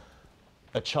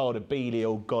child of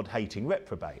Belial, God-hating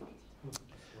reprobate.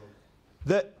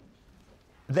 That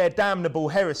their damnable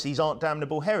heresies aren't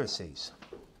damnable heresies.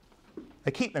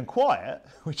 They keep them quiet,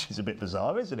 which is a bit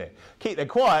bizarre, isn't it? Keep them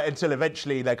quiet until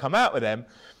eventually they come out with them,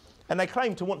 and they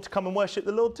claim to want to come and worship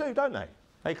the Lord too, don't they?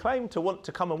 They claim to want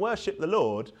to come and worship the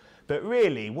Lord, but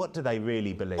really, what do they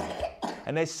really believe?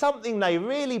 And there's something they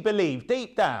really believe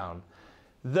deep down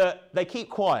that they keep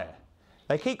quiet.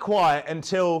 They keep quiet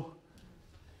until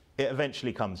it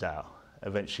eventually comes out.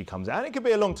 And it could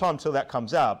be a long time till that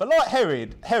comes out. But like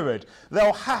Herod,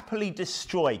 they'll happily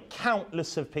destroy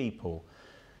countless of people,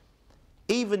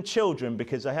 even children,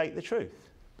 because they hate the truth.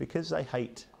 Because they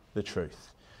hate the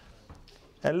truth.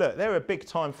 And look, there are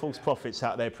big-time false prophets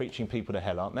out there preaching people to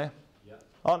hell, aren't there? Yeah.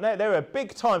 Aren't there? There are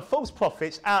big-time false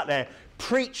prophets out there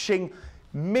preaching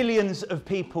millions of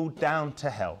people down to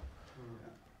hell.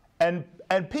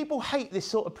 And people hate this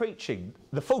sort of preaching.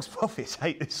 The false prophets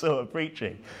hate this sort of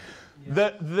preaching.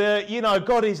 Yeah. You know,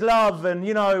 God is love, and,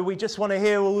 you know, we just want to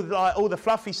hear all the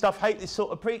fluffy stuff, hate this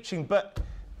sort of preaching. But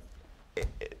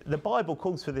the Bible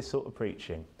calls for this sort of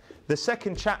preaching. The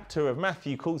second chapter of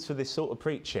Matthew calls for this sort of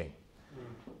preaching.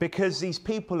 Because these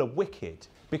people are wicked,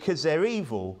 because they're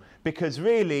evil, because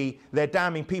really they're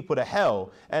damning people to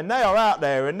hell. And they are out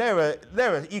there, and there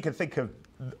are you can think of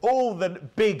all the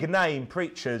big name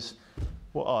preachers.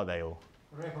 What are they all?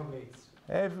 Reprobates.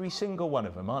 Every single one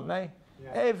of them, aren't they?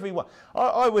 Yeah. Everyone.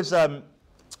 I was. Well,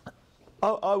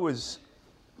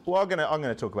 I'm going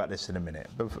to talk about this in a minute.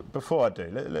 But before I do,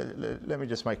 let me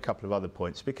just make a couple of other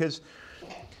points, because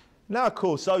now, of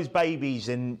course, those babies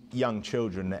and young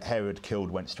children that Herod killed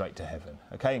went straight to heaven.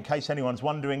 Okay, in case anyone's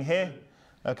wondering here.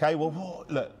 Okay, well,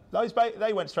 look,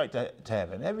 they went straight to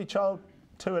heaven. Every child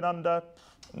 2 and under,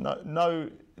 no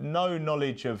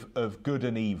knowledge of good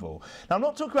and evil. Now, I'm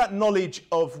not talking about knowledge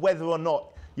of whether or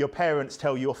not your parents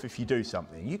tell you off if you do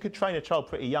something. You could train a child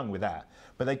pretty young with that,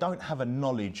 but they don't have a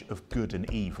knowledge of good and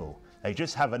evil. They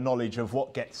just have a knowledge of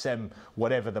what gets them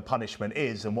whatever the punishment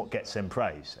is and what gets them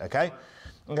praise. Okay?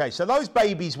 Okay, so those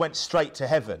babies went straight to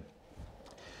heaven.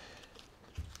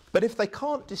 But if they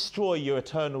can't destroy your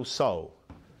eternal soul,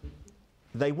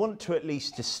 they want to at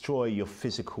least destroy your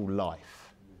physical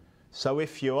life. So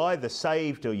if you're either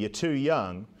saved or you're too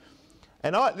young,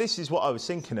 and this is what I was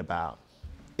thinking about.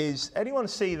 is anyone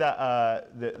see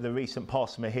that the recent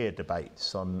Pass Mahir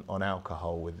debates on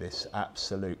alcohol with this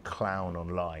absolute clown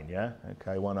online? Yeah,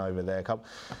 okay, one over there.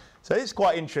 So it's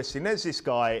quite interesting. There's this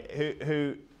guy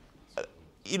who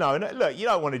you know, and look, you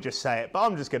don't want to just say it, but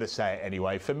I'm just going to say it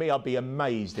anyway. For me, I'd be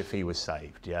amazed if he was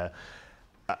saved. Yeah.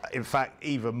 In fact,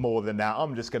 even more than that,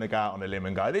 I'm just going to go out on a limb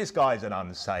and go, this guy's an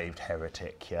unsaved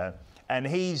heretic. Yeah. And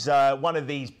he's one of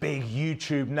these big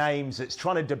YouTube names that's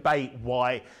trying to debate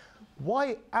why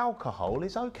alcohol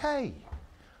is okay.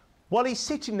 While he's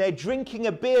sitting there drinking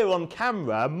a beer on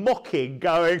camera, mocking,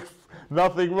 going,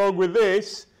 nothing wrong with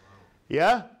this.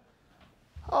 Yeah?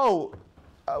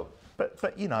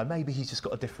 But you know, maybe he's just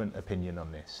got a different opinion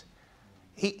on this.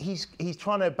 He's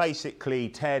trying to basically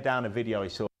tear down a video he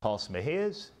saw Pastor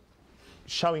Mahir's,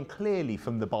 showing clearly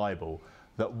from the Bible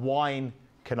that wine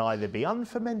can either be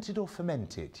unfermented or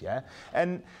fermented, yeah?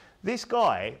 And this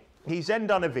guy, he's then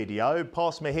done a video,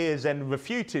 Pastor Mahir's then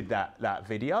refuted that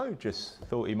video, just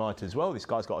thought he might as well. This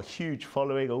guy's got a huge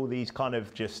following, all these kind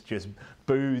of just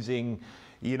boozing,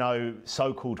 you know,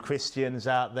 so-called Christians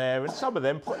out there, and some of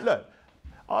them, look,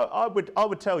 I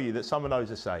would tell you that some of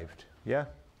those are saved, yeah?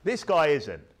 This guy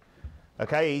isn't,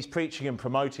 okay? He's preaching and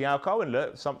promoting alcohol, and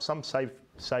look, some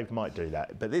saved might do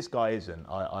that, but this guy isn't,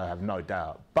 I have no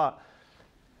doubt. But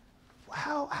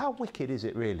how wicked is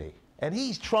it really? And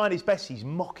he's trying his best. He's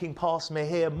mocking Pastor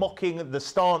Mahir, mocking the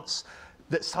stance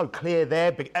that's so clear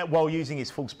there, while using his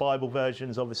false Bible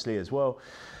versions, obviously, as well.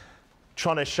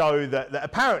 Trying to show that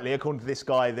apparently, according to this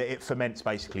guy, that it ferments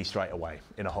basically straight away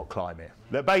in a hot climate.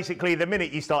 That basically, the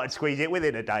minute you started squeezing it,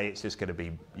 within a day, it's just going to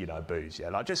be, you know, booze. Yeah,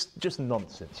 like just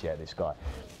nonsense. Yeah, this guy.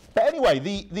 But anyway,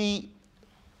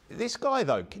 this guy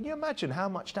though, can you imagine how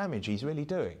much damage he's really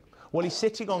doing? Well, he's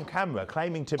sitting on camera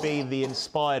claiming to be the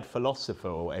inspired philosopher,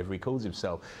 or whatever he calls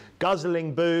himself,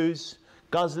 guzzling booze,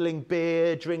 guzzling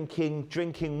beer,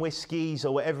 drinking whiskies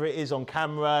or whatever it is on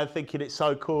camera, thinking it's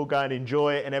so cool, go and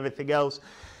enjoy it and everything else.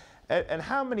 And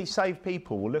how many saved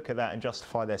people will look at that and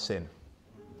justify their sin?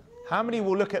 How many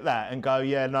will look at that and go,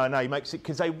 yeah, no, he makes it,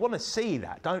 because they want to see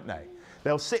that, don't they?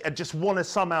 They'll sit and just want to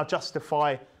somehow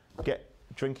justify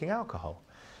drinking alcohol.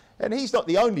 And he's not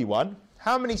the only one.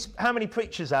 How many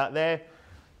preachers out there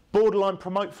borderline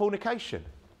promote fornication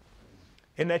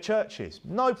in their churches?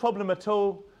 No problem at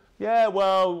all. Yeah,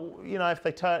 well, you know,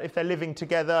 if they're living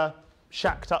together,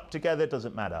 shacked up together,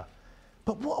 doesn't matter.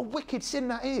 But what a wicked sin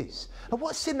that is. And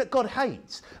what a sin that God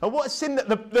hates. And what a sin that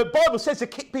the Bible says to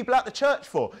kick people out of the church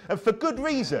for. And for good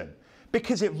reason.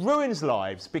 Because it ruins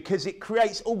lives, because it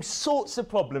creates all sorts of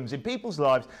problems in people's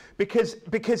lives, because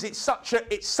it's such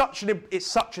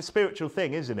a spiritual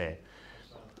thing, isn't it?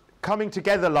 Coming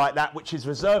together like that, which is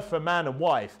reserved for a man and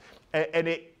wife, and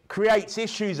it creates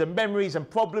issues and memories and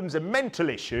problems and mental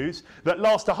issues that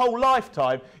last a whole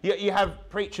lifetime. Yet you have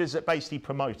preachers that basically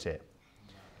promote it.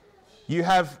 You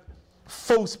have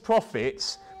false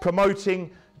prophets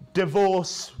promoting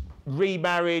divorce,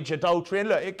 remarriage, adultery. And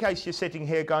look, in case you're sitting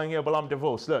here going, yeah, well, I'm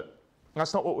divorced. Look,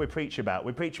 that's not what we preach about.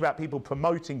 We preach about people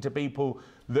promoting to people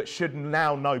that should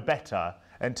now know better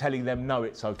and telling them, no,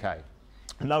 it's okay.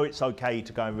 No, it's okay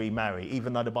to go and remarry,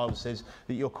 even though the Bible says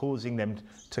that you're causing them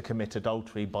to commit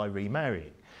adultery by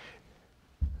remarrying.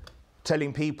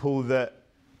 Telling people that,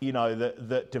 you know,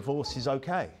 that divorce is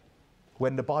okay,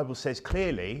 when the Bible says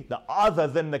clearly that other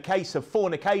than the case of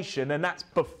fornication, and that's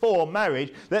before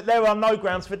marriage, that there are no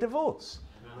grounds for divorce.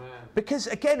 Because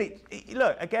again,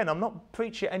 look, again, I'm not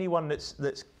preaching at anyone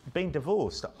that's been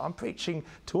divorced. I'm preaching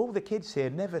to all the kids here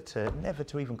never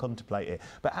to even contemplate it.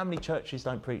 But how many churches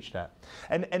don't preach that?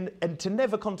 And to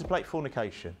never contemplate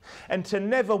fornication, and to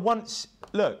never once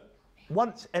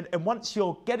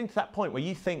you're getting to that point where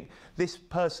you think this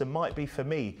person might be for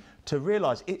me, to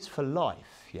realise it's for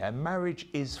life. Yeah, marriage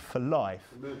is for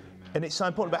life, and it's so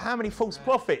important. But how many false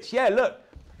prophets? Yeah, look.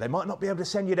 They might not be able to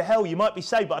send you to hell. You might be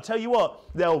saved, but I tell you what,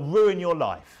 they'll ruin your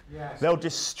life. Yes. They'll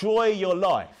destroy your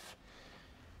life.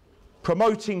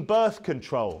 Promoting birth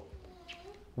control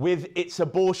with its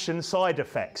abortion side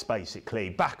effects,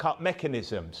 basically, backup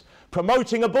mechanisms.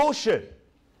 Promoting abortion.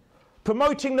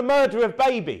 Promoting the murder of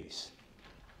babies.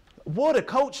 What a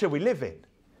culture we live in.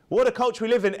 What a culture we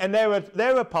live in. And there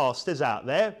are pastors out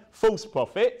there, false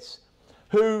prophets,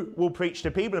 who will preach to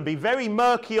people and be very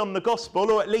murky on the gospel,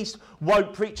 or at least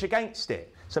won't preach against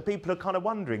it. So people are kind of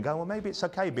wondering, going, well, maybe it's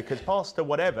okay because Pastor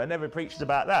whatever never preaches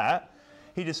about that.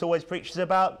 He just always preaches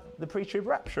about the pre-trib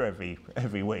rapture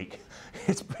every week.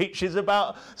 He preaches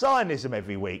about Zionism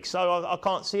every week. So I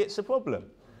can't see it's a problem.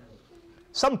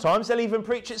 Sometimes they'll even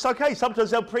preach it's okay.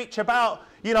 Sometimes they'll preach about,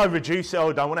 you know, reduce it.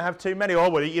 Oh, don't want to have too many. Oh,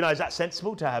 well, you know, is that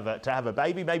sensible to have a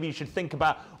baby? Maybe you should think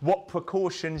about what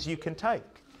precautions you can take.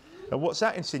 And what's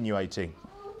that insinuating?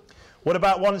 What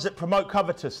about ones that promote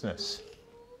covetousness?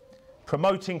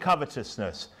 Promoting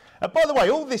covetousness. And by the way,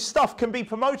 all this stuff can be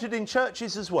promoted in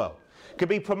churches as well. Can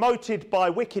be promoted by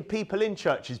wicked people in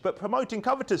churches, but promoting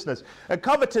covetousness. And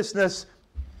covetousness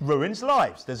ruins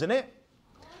lives, doesn't it?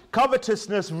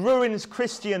 Covetousness ruins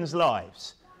Christians'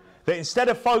 lives. That instead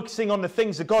of focusing on the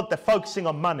things of God, they're focusing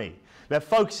on money. They're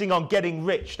focusing on getting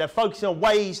rich. They're focusing on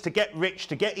ways to get rich,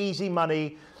 to get easy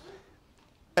money.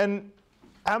 And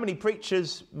how many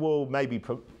preachers will maybe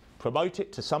promote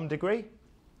it to some degree?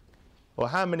 Or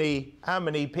how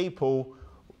many people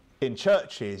in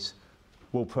churches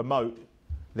will promote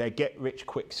their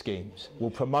get-rich-quick schemes,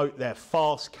 will promote their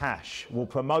fast cash, will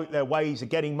promote their ways of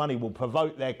getting money, will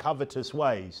promote their covetous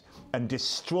ways and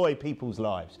destroy people's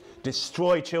lives,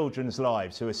 destroy children's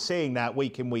lives who are seeing that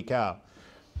week in, week out.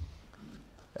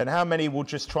 And how many will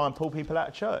just try and pull people out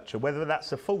of church? Or whether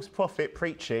that's a false prophet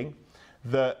preaching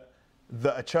that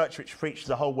a church which preaches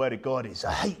the whole word of God is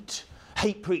a hate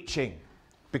preaching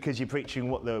because you're preaching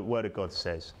what the word of God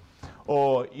says.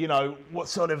 Or, you know, what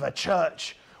sort of a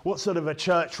church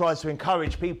tries to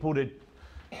encourage people to,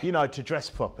 you know, to dress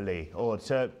properly or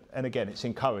to, and again, it's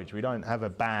encouraged. We don't have a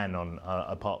ban on,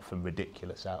 apart from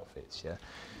ridiculous outfits, yeah?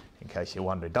 In case you're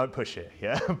wondering, don't push it,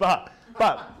 yeah? But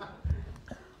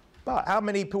how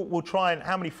many people will try and,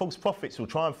 how many false prophets will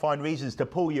try and find reasons to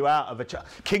pull you out of a church?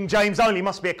 King James only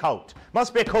must be a cult.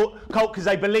 Must be a cult because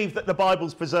they believe that the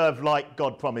Bible's preserved like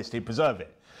God promised he'd preserve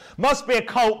it. Must be a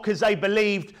cult because they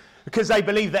believe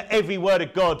that every word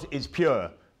of God is pure,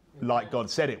 like God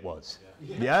said it was.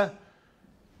 Yeah?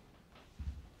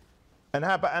 And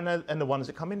how about and the ones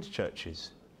that come into churches?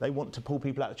 They want to pull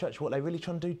people out of church. What they're really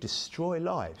trying to do, destroy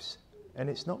lives. And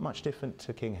it's not much different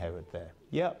to King Herod there.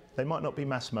 Yeah, they might not be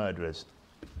mass murderers.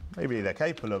 Maybe they're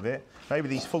capable of it. Maybe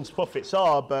these false prophets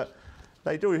are, but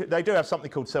they do have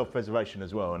something called self-preservation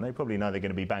as well, and they probably know they're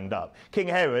going to be banged up. King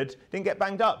Herod didn't get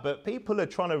banged up, but people are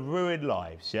trying to ruin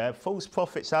lives, yeah? False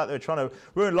prophets out there trying to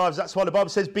ruin lives. That's why the Bible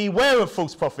says, beware of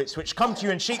false prophets, which come to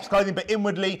you in sheep's clothing, but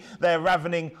inwardly they're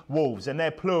ravening wolves. And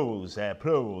they're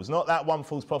plurals. Not that one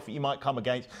false prophet you might come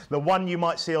against, the one you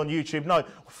might see on YouTube. No,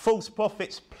 false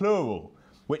prophets, plural,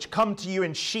 which come to you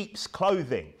in sheep's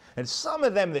clothing. And some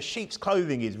of them, the sheep's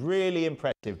clothing is really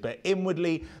impressive, but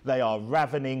inwardly they are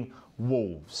ravening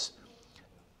wolves.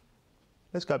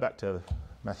 Let's go back to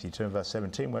Matthew 2 and verse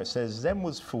 17, where it says, then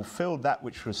was fulfilled that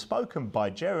which was spoken by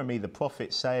Jeremy the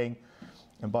prophet, saying,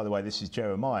 and by the way, this is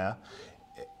Jeremiah,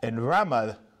 in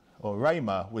Ramah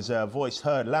was a voice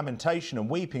heard, lamentation and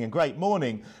weeping and great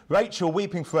mourning, Rachel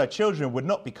weeping for her children would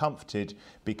not be comforted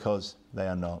because they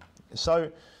are not.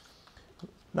 So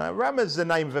now Ramah's the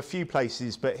name of a few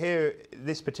places, but here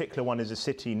this particular one is a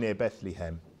city near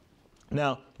Bethlehem.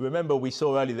 Now, remember we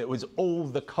saw earlier that it was all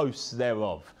the coasts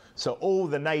thereof. So all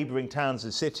the neighbouring towns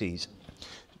and cities.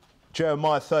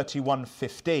 Jeremiah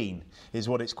 31:15 is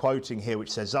what it's quoting here, which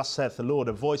says, thus saith the Lord,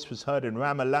 a voice was heard in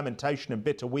Ramah, lamentation and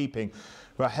bitter weeping.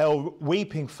 Rahel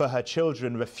weeping for her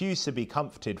children, refused to be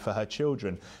comforted for her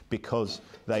children because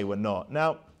they were not.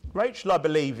 Now, Rachel, I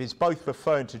believe, is both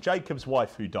referring to Jacob's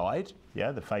wife who died,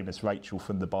 yeah, the famous Rachel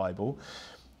from the Bible,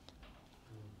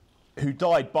 who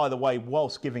died, by the way,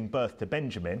 whilst giving birth to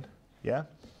Benjamin, yeah?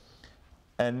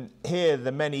 And here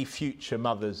the many future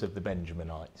mothers of the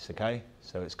Benjaminites, okay?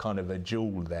 So it's kind of a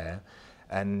dual there.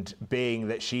 And being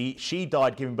that she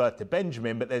died giving birth to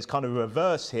Benjamin, but there's kind of a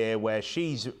reverse here where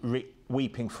she's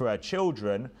weeping for her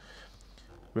children,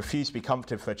 refused to be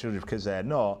comforted for her children because they're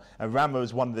not. And Ramah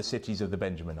was one of the cities of the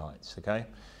Benjaminites, okay?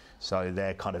 So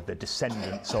they're kind of the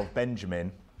descendants of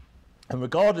Benjamin. And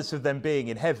regardless of them being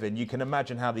in heaven, you can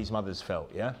imagine how these mothers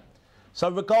felt, yeah? So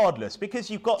regardless, because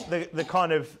you've got the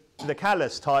kind of, the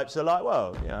callous types are like,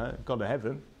 well, you know, gone to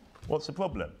heaven, what's the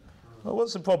problem? Well,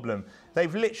 what's the problem?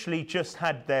 They've literally just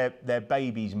had their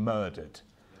babies murdered.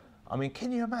 I mean,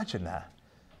 can you imagine that?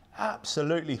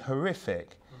 Absolutely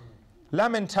horrific.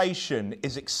 Lamentation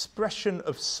is expression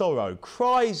of sorrow,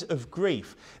 cries of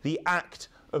grief, the act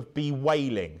of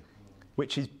bewailing,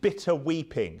 which is bitter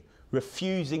weeping,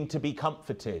 refusing to be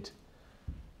comforted.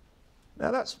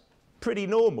 Now that's pretty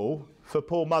normal for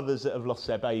poor mothers that have lost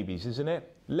their babies, isn't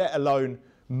it? Let alone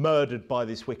murdered by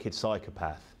this wicked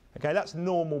psychopath. Okay, that's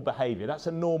normal behaviour. That's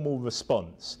a normal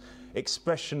response.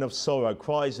 Expression of sorrow,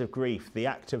 cries of grief, the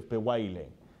act of bewailing.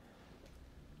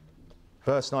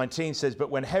 Verse 19 says,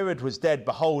 but when Herod was dead,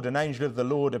 behold, an angel of the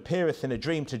Lord appeareth in a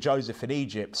dream to Joseph in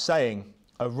Egypt, saying,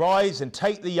 arise and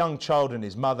take the young child and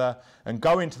his mother, and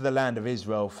go into the land of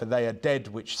Israel, for they are dead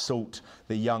which sought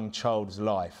the young child's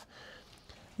life.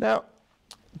 Now,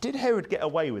 did Herod get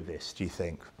away with this, do you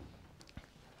think?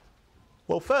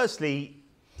 Well, firstly,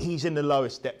 he's in the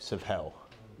lowest depths of hell,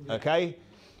 okay?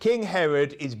 King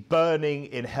Herod is burning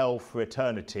in hell for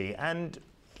eternity. And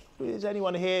is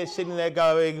anyone here sitting there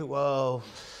going, well,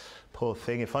 poor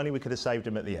thing, if only we could have saved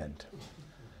him at the end?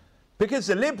 Because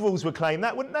the liberals would claim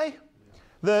that, wouldn't they?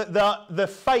 The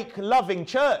fake loving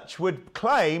church would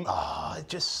claim,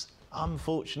 just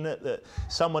unfortunate that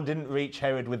someone didn't reach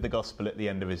Herod with the gospel at the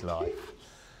end of his life.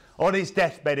 On his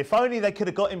deathbed, if only they could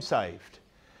have got him saved.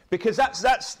 Because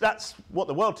that's what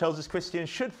the world tells us Christians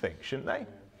should think, shouldn't they?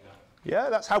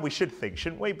 Yeah, that's how we should think,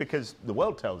 shouldn't we? Because the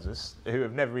world tells us, who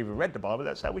have never even read the Bible,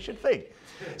 that's how we should think.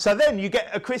 So then you get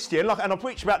a Christian, and I've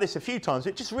preached about this a few times,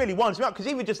 it just really winds me up, because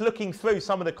even just looking through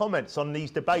some of the comments on these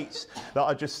debates that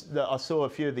I saw a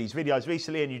few of these videos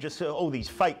recently, and you just saw all these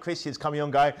fake Christians coming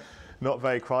on going, not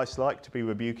very Christ-like to be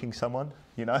rebuking someone,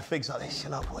 you know, things like this.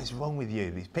 You're like, what is wrong with you,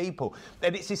 these people?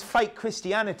 And it's this fake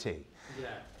Christianity.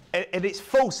 Yeah. And it's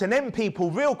false. And then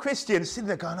people, real Christians, sitting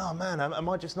there going, oh man, am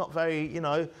I just not very, you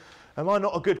know, am I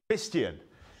not a good Christian?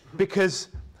 Because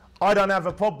I don't have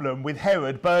a problem with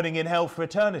Herod burning in hell for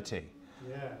eternity.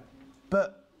 Yeah.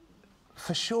 But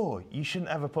for sure, you shouldn't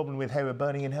have a problem with Herod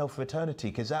burning in hell for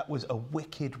eternity, because that was a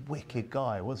wicked, wicked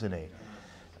guy, wasn't he?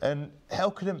 And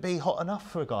hell couldn't be hot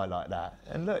enough for a guy like that.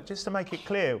 And look, just to make it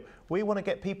clear, we want to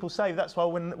get people saved. That's why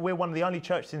we're one of the only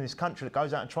churches in this country that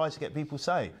goes out and tries to get people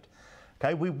saved.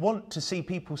 Okay, we want to see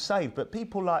people saved, but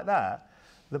people like that,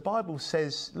 the Bible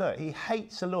says, look, he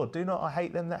hates the Lord. Do not I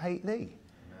hate them that hate thee.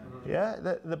 Yeah,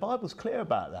 the Bible's clear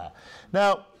about that.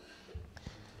 Now,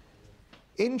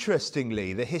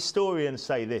 interestingly, the historians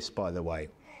say this, by the way,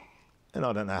 and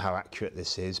I don't know how accurate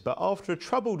this is, but after a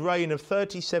troubled reign of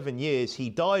 37 years, he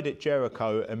died at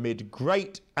Jericho amid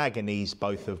great agonies,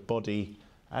 both of body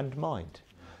and mind.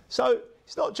 So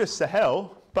it's not just the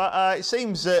hell, but it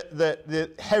seems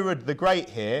that Herod the Great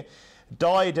here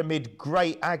died amid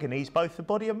great agonies, both of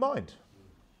body and mind.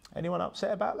 Anyone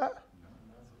upset about that?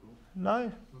 No?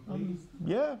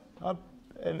 Yeah.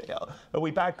 And are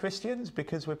we bad Christians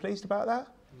because we're pleased about that?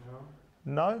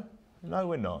 No? No,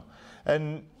 we're not.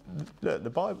 And look, the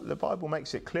Bible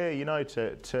makes it clear, you know,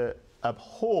 to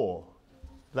abhor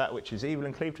that which is evil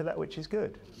and cleave to that which is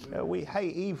good. We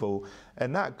hate evil,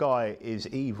 and that guy is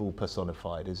evil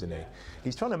personified, isn't he?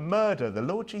 He's trying to murder the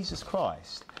Lord Jesus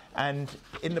Christ, and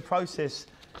in the process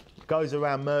goes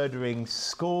around murdering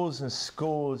scores and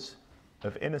scores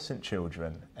of innocent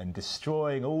children and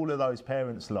destroying all of those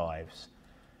parents' lives.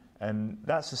 And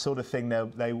that's the sort of thing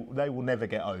they will never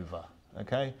get over,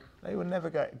 okay? They will never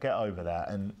get over that,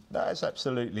 and that is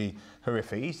absolutely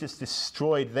horrific. He's just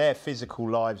destroyed their physical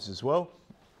lives as well.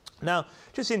 Now,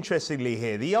 just interestingly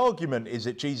here, the argument is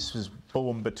that Jesus was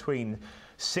born between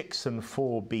 6 and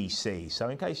 4 BC. So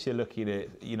in case you're looking at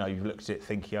it, you know, you've looked at it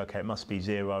thinking, okay, it must be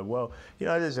 0. Well, you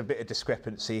know, there's a bit of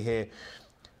discrepancy here,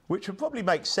 which would probably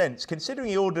make sense, considering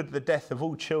he ordered the death of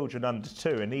all children under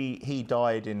 2, and he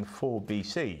died in 4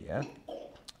 BC, yeah?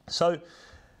 So,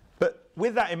 but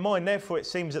with that in mind, therefore, it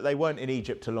seems that they weren't in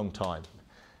Egypt a long time.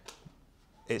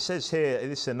 It says here,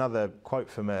 this is another quote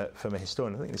from a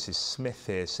historian, I think this is Smith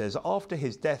here, says, after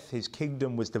his death, his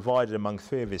kingdom was divided among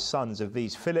 3 of his sons. Of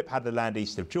these, Philip had the land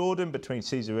east of Jordan, between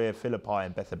Caesarea Philippi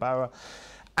and Bethabara.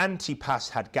 Antipas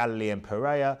had Galilee and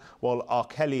Perea, while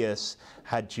Archelaus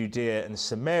had Judea and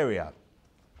Samaria.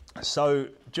 So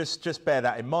just bear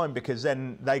that in mind, because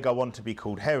then they go on to be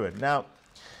called Herod. Now,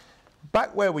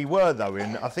 back where we were, though,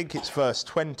 in, I think it's verse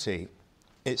 20,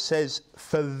 it says,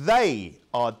 for they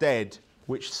are dead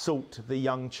which sought the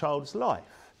young child's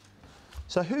life.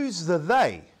 So who's the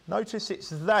they? Notice it's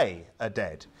they are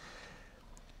dead.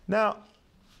 Now,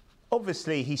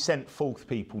 obviously he sent forth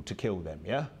people to kill them,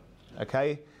 yeah?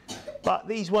 Okay? But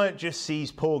these weren't just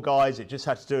these poor guys that just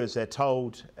had to do as they're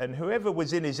told. And whoever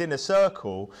was in his inner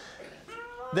circle,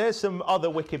 there's some other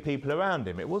wicked people around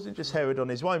him. It wasn't just Herod on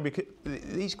his own, because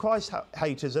these Christ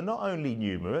haters are not only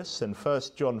numerous, and 1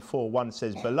 John 4:1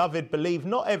 says, beloved, believe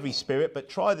not every spirit, but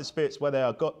try the spirits where they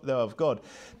are of God,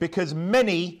 because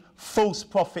many false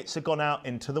prophets have gone out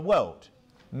into the world.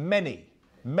 Many.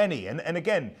 And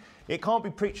again, it can't be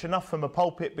preached enough from a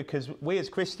pulpit, because we as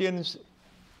Christians,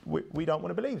 we don't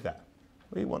want to believe that.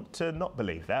 We want to not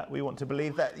believe that. We want to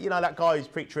believe that, you know, that guy who's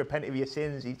preaching repent of your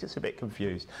sins, he's just a bit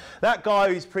confused. That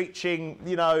guy who's preaching,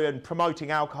 you know, and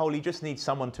promoting alcohol, he just needs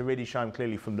someone to really show him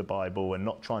clearly from the Bible and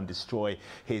not try and destroy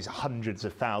his hundreds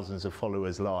of thousands of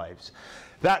followers' lives.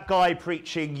 That guy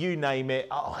preaching, you name it,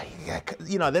 oh, yeah,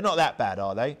 you know, they're not that bad,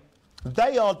 are they?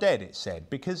 They are dead, it said,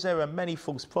 because there are many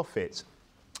false prophets.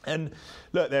 And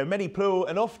look, there are many plural,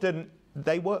 and often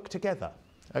they work together.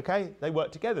 Okay, they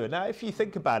work together. Now, if you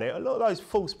think about it, a lot of those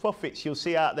false prophets you'll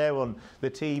see out there on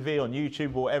the TV, on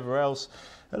YouTube, or whatever else,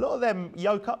 a lot of them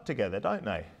yoke up together, don't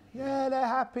they? Yeah, they're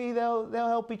happy, they'll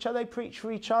help each other, they preach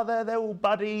for each other, they're all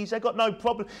buddies, they've got no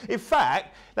problem. In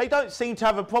fact, they don't seem to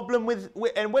have a problem with,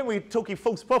 and when we're talking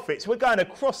false prophets, we're going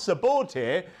across the board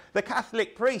here. The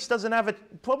Catholic priest doesn't have a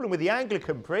problem with the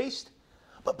Anglican priest.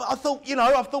 But I thought,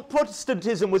 I thought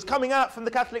Protestantism was coming out from the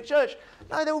Catholic Church.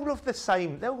 No, they're all of the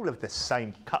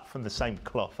same, cut from the same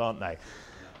cloth, aren't they?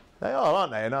 They are,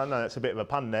 aren't they? And I know that's a bit of a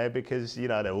pun there because,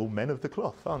 they're all men of the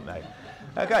cloth, aren't they?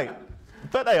 Okay,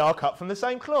 but they are cut from the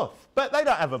same cloth. But they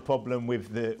don't have a problem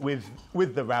with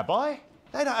the rabbi.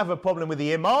 They don't have a problem with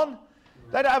the imam.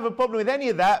 They don't have a problem with any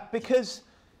of that because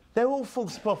they're all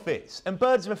false prophets and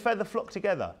birds of a feather flock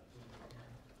together.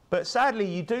 But sadly,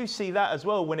 you do see that as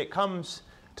well when it comes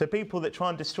to people that try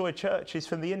and destroy churches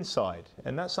from the inside.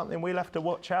 And that's something we'll have to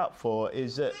watch out for,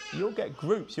 is that you'll get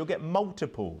groups, you'll get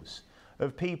multiples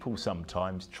of people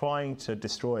sometimes trying to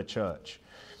destroy a church.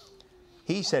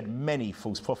 He said many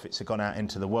false prophets have gone out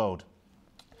into the world.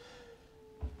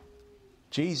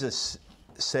 Jesus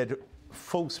said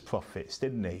false prophets,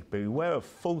 didn't he? Beware of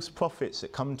false prophets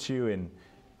that come to you in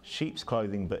sheep's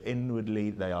clothing, but inwardly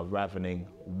they are ravening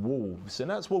wolves.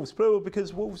 And that's wolves plural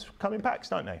because wolves come in packs,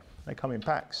 don't they? They come in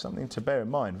packs, something to bear in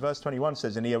mind. Verse 21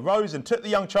 says, and he arose and took the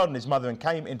young child and his mother and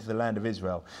came into the land of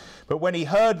Israel. But when he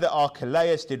heard that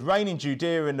Archelaus did reign in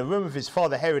Judea in the room of his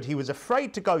father Herod, he was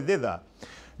afraid to go thither.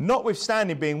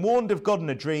 Notwithstanding, being warned of God in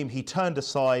a dream, he turned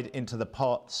aside into the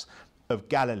parts of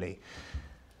Galilee.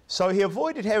 So he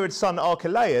avoided Herod's son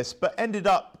Archelaus, but ended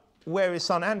up where his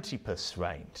son Antipas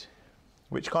reigned.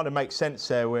 Which kind of makes sense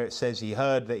there, where it says he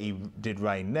heard that he did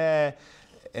reign there,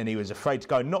 and he was afraid to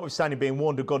go. Notwithstanding being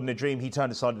warned of God in a dream, he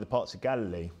turned aside to the parts of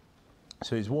Galilee.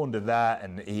 So he's warned of that,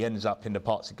 and he ends up in the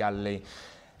parts of Galilee.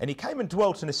 And he came and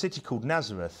dwelt in a city called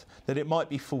Nazareth, that it might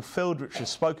be fulfilled which was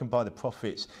spoken by the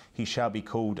prophets, he shall be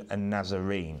called a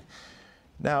Nazarene.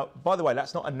 Now, by the way,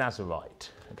 that's not a Nazarite.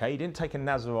 Okay, he didn't take a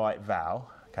Nazarite vow.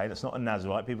 Okay, that's not a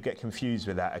Nazarite. People get confused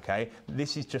with that. Okay,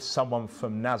 this is just someone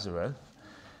from Nazareth.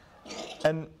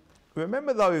 And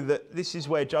remember, though, that this is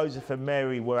where Joseph and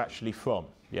Mary were actually from.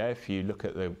 Yeah, if you look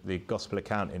at the gospel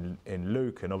account in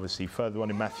Luke, and obviously further on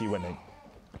in Matthew when it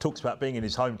talks about being in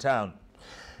his hometown,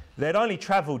 they'd only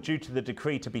travelled due to the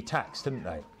decree to be taxed, didn't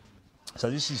they?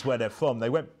 So this is where they're from. They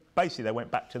went back to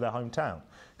their hometown.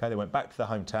 Okay, they went back to their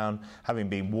hometown, having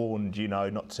been warned,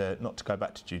 not to go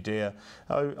back to Judea.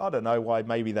 Oh, I don't know why.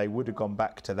 Maybe they would have gone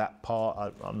back to that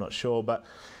part. I'm not sure, but.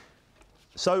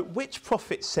 So, which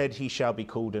prophet said he shall be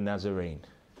called a Nazarene?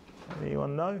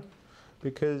 Anyone know?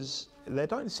 Because there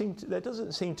doesn't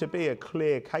seem to be a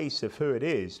clear case of who it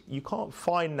is. You can't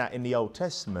find that in the Old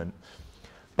Testament.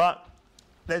 But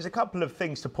there's a couple of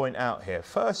things to point out here.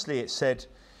 Firstly, it said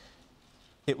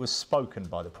it was spoken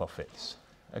by the prophets.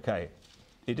 Okay,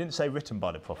 it didn't say written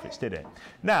by the prophets, did it?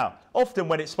 Now, often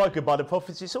when it's spoken by the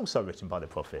prophets, it's also written by the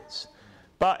prophets.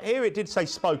 But here it did say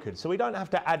spoken, so we don't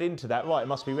have to add into that, right, it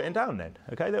must be written down then.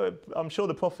 Okay, I'm sure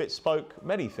the prophets spoke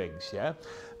many things, yeah?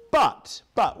 But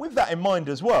with that in mind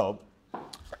as well,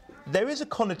 there is a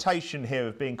connotation here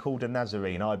of being called a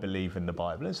Nazarene, I believe, in the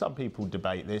Bible, and some people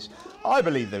debate this. I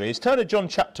believe there is. Turn to John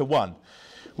chapter 1,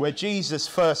 where Jesus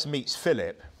first meets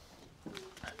Philip.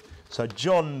 So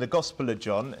John, the Gospel of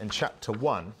John, in chapter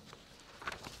 1.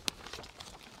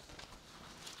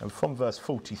 And from verse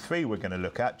 43 we're going to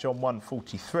look at, John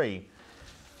 1:43,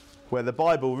 where the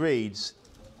Bible reads,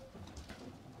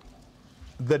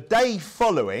 the day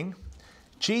following,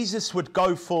 Jesus would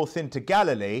go forth into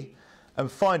Galilee,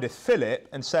 and findeth Philip,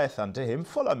 and saith unto him,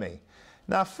 follow me.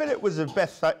 Now Philip was of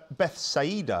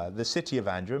Bethsaida, the city of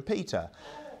Andrew and Peter.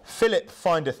 Philip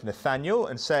findeth Nathanael,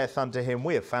 and saith unto him,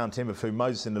 we have found him of whom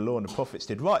Moses in the law and the prophets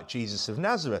did write, Jesus of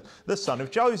Nazareth, the son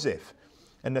of Joseph.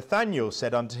 And Nathanael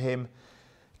said unto him,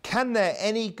 can there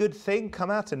any good thing come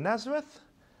out of Nazareth?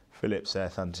 Philip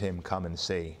saith unto him, come and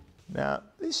see. Now,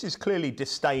 this is clearly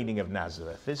disdaining of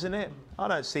Nazareth, isn't it? I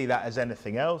don't see that as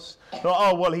anything else. Not,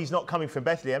 oh, well, he's not coming from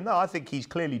Bethlehem. No, I think he's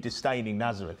clearly disdaining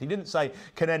Nazareth. He didn't say,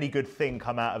 can any good thing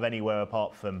come out of anywhere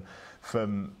apart from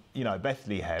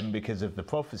Bethlehem because of the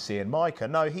prophecy in Micah.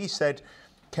 No, he said,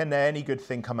 can there any good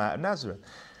thing come out of Nazareth?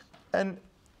 And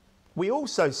we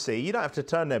also see, you don't have to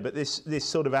turn there, but this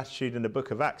sort of attitude in the book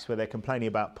of Acts where they're complaining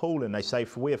about Paul and they say,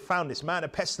 for we have found this man a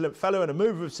pestilent fellow and a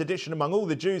mover of sedition among all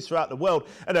the Jews throughout the world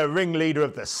and a ringleader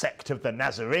of the sect of the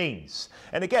Nazarenes.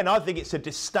 And again, I think it's a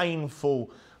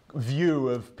disdainful view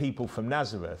of people from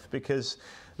Nazareth because,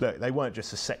 look, they weren't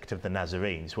just a sect of the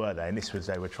Nazarenes, were they? And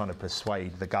they were trying to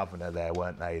persuade the governor there,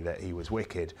 weren't they, that he was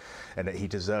wicked and that he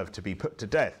deserved to be put to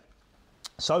death.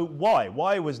 So why?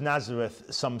 Why was Nazareth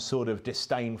some sort of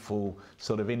disdainful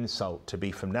sort of insult to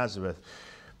be from Nazareth?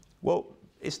 Well,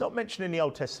 it's not mentioned in the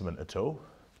Old Testament at all,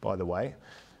 by the way.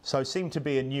 So it seemed to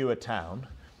be a newer town.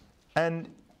 And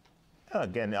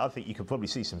again, I think you could probably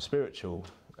see some spiritual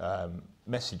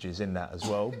messages in that as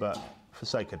well. But for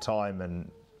sake of time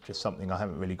and just something I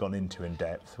haven't really gone into in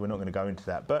depth, we're not going to go into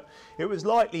that. But it was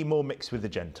likely more mixed with the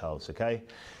Gentiles, okay?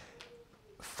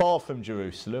 Far from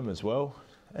Jerusalem as well.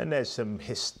 And there's some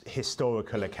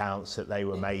historical accounts that they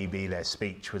were maybe their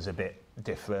speech was a bit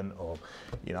different, or,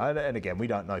 you know, and again, we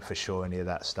don't know for sure any of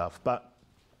that stuff. But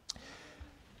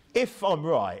if I'm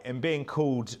right and being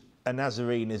called a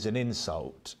Nazarene is an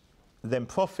insult, then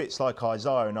prophets like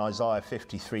Isaiah in Isaiah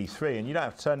 53:3, and you don't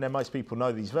have to turn there, most people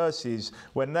know these verses,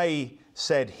 when they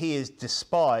said he is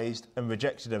despised and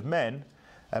rejected of men,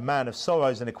 a man of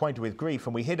sorrows and acquainted with grief,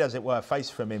 and we hid as it were a face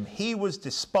from him, he was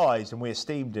despised and we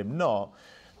esteemed him not.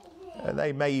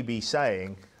 They may be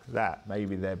saying that,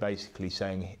 maybe they're basically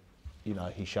saying, you know,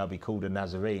 he shall be called a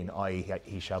Nazarene, i.e.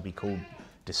 he shall be called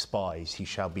despised, he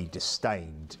shall be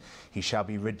disdained, he shall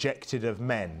be rejected of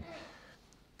men.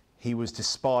 He was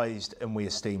despised and we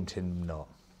esteemed him not.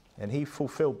 And he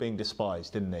fulfilled being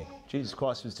despised, didn't he? Jesus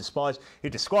Christ was despised. He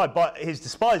was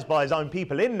despised by his own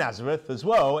people in Nazareth as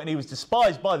well, and he was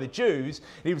despised by the Jews,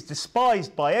 and he was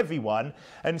despised by everyone.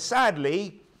 And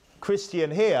sadly,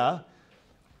 Christian here,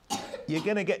 you're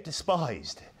going to get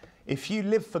despised. If you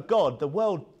live for God, the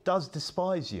world does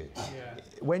despise you. Yeah.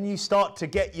 When you start to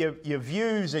get your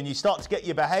views and you start to get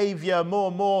your behaviour more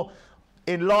and more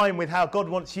in line with how God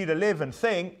wants you to live and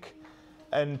think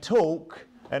and talk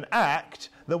and act,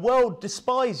 the world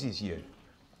despises you.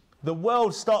 The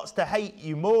world starts to hate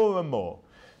you more and more.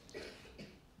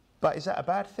 But is that a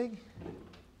bad thing?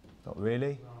 Not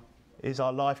really. Is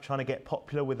our life trying to get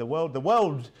popular with the world? The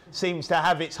world seems to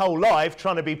have its whole life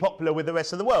trying to be popular with the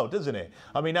rest of the world, doesn't it?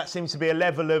 I mean, that seems to be a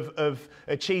level of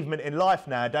achievement in life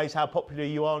nowadays, how popular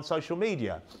you are on social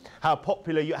media, how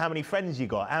popular how many friends you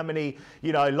got, how many,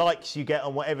 you know, likes you get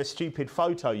on whatever stupid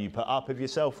photo you put up of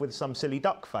yourself with some silly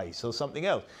duck face or something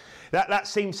else. That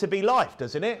seems to be life,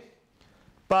 doesn't it?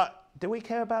 But do we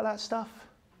care about that stuff?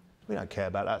 We don't care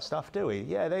about that stuff, do we?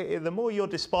 Yeah, the more you're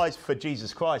despised for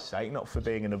Jesus Christ's sake, not for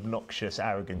being an obnoxious,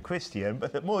 arrogant Christian,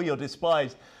 but the more you're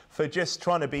despised for just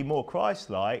trying to be more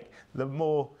Christ-like, the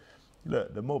more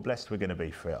blessed we're going to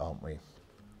be for it, aren't we?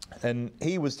 And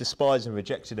he was despised and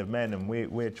rejected of men, and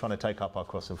we're trying to take up our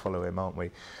cross and follow him, aren't we?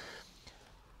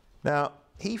 Now,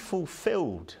 he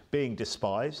fulfilled being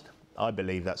despised. I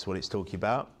believe that's what it's talking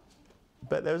about.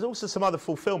 But there was also some other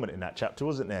fulfillment in that chapter,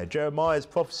 wasn't there? Jeremiah's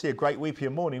prophecy, a great weeping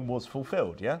and mourning, was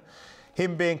fulfilled, yeah?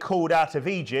 Him being called out of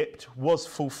Egypt was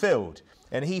fulfilled.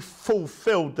 And he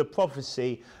fulfilled the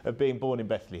prophecy of being born in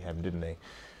Bethlehem, didn't he?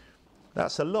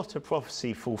 That's a lot of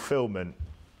prophecy fulfillment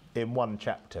in one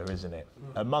chapter, isn't it?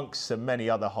 Amongst so many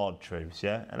other hard truths,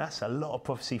 yeah? And that's a lot of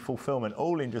prophecy fulfillment,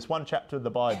 all in just one chapter of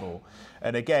the Bible.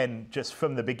 And again, just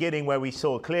from the beginning where we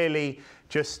saw clearly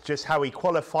just how he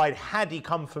qualified, had he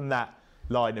come from that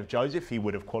line of Joseph, he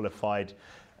would have qualified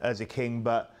as a king.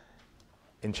 But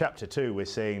in chapter 2, we're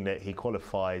seeing that he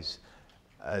qualifies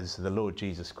as the Lord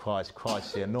Jesus Christ,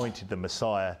 the anointed, the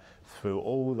Messiah, through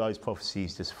all those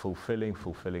prophecies, just fulfilling.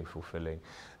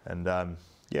 And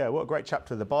yeah, what a great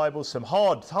chapter of the Bible. Some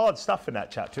hard stuff in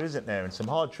that chapter, isn't there? And some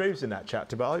hard truths in that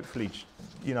chapter, but hopefully,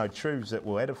 you know, truths that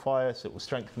will edify us, that will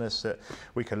strengthen us, that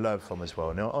we can learn from as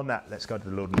well. Now, on that, let's go to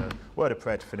the Lord in a word of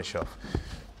prayer to finish off.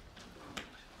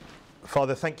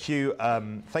 Father, thank you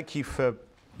for,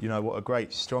 you know, what a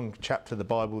great, strong chapter of the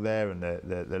Bible there, and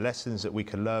the lessons that we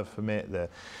can learn from it, the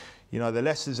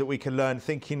lessons that we can learn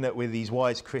thinking that we're these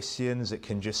wise Christians that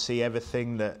can just see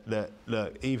everything,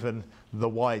 that even the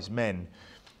wise men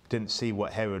didn't see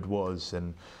what Herod was,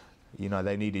 and, you know,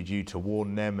 they needed you to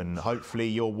warn them, and hopefully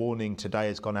your warning today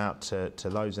has gone out to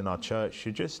those in our church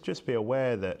to just be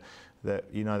aware that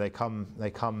you know, they come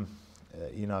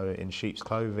you know, in sheep's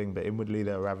clothing, but inwardly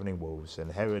they're ravening wolves.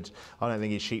 And Herod, I don't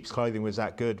think his sheep's clothing was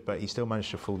that good, but he still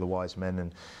managed to fool the wise men.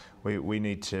 And we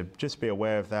need to just be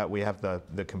aware of that. We have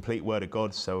the complete word of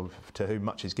God, so to whom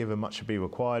much is given, much should be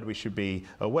required. We should be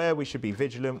aware, we should be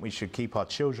vigilant, we should keep our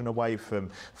children away from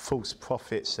false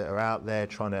prophets that are out there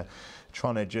trying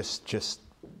to just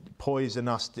poison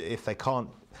us. If they can't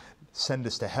send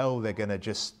us to hell, they're going to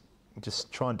just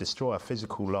try and destroy our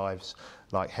physical lives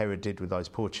like Herod did with those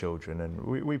poor children. And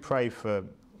we pray for,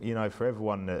 you know, for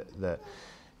everyone that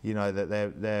you know, that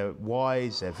they're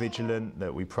wise, they're vigilant,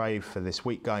 that we pray for this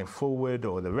week going forward,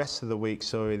 or the rest of the week,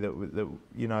 that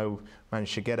you know,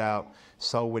 manage to get out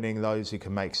soul winning those who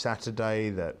can make Saturday,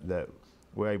 that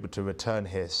we're able to return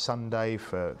here Sunday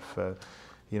for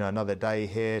another day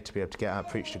here to be able to get out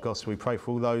and preach the gospel. We pray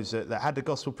for all those that had the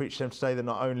gospel preached to them today, that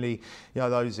not only,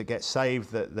 those that get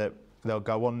saved, that they'll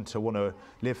go on to want to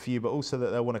live for you, but also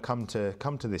that they'll want to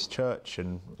come to this church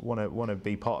and want to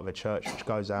be part of a church which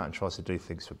goes out and tries to do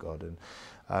things for God.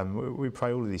 And we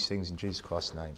pray all of these things in Jesus Christ's name.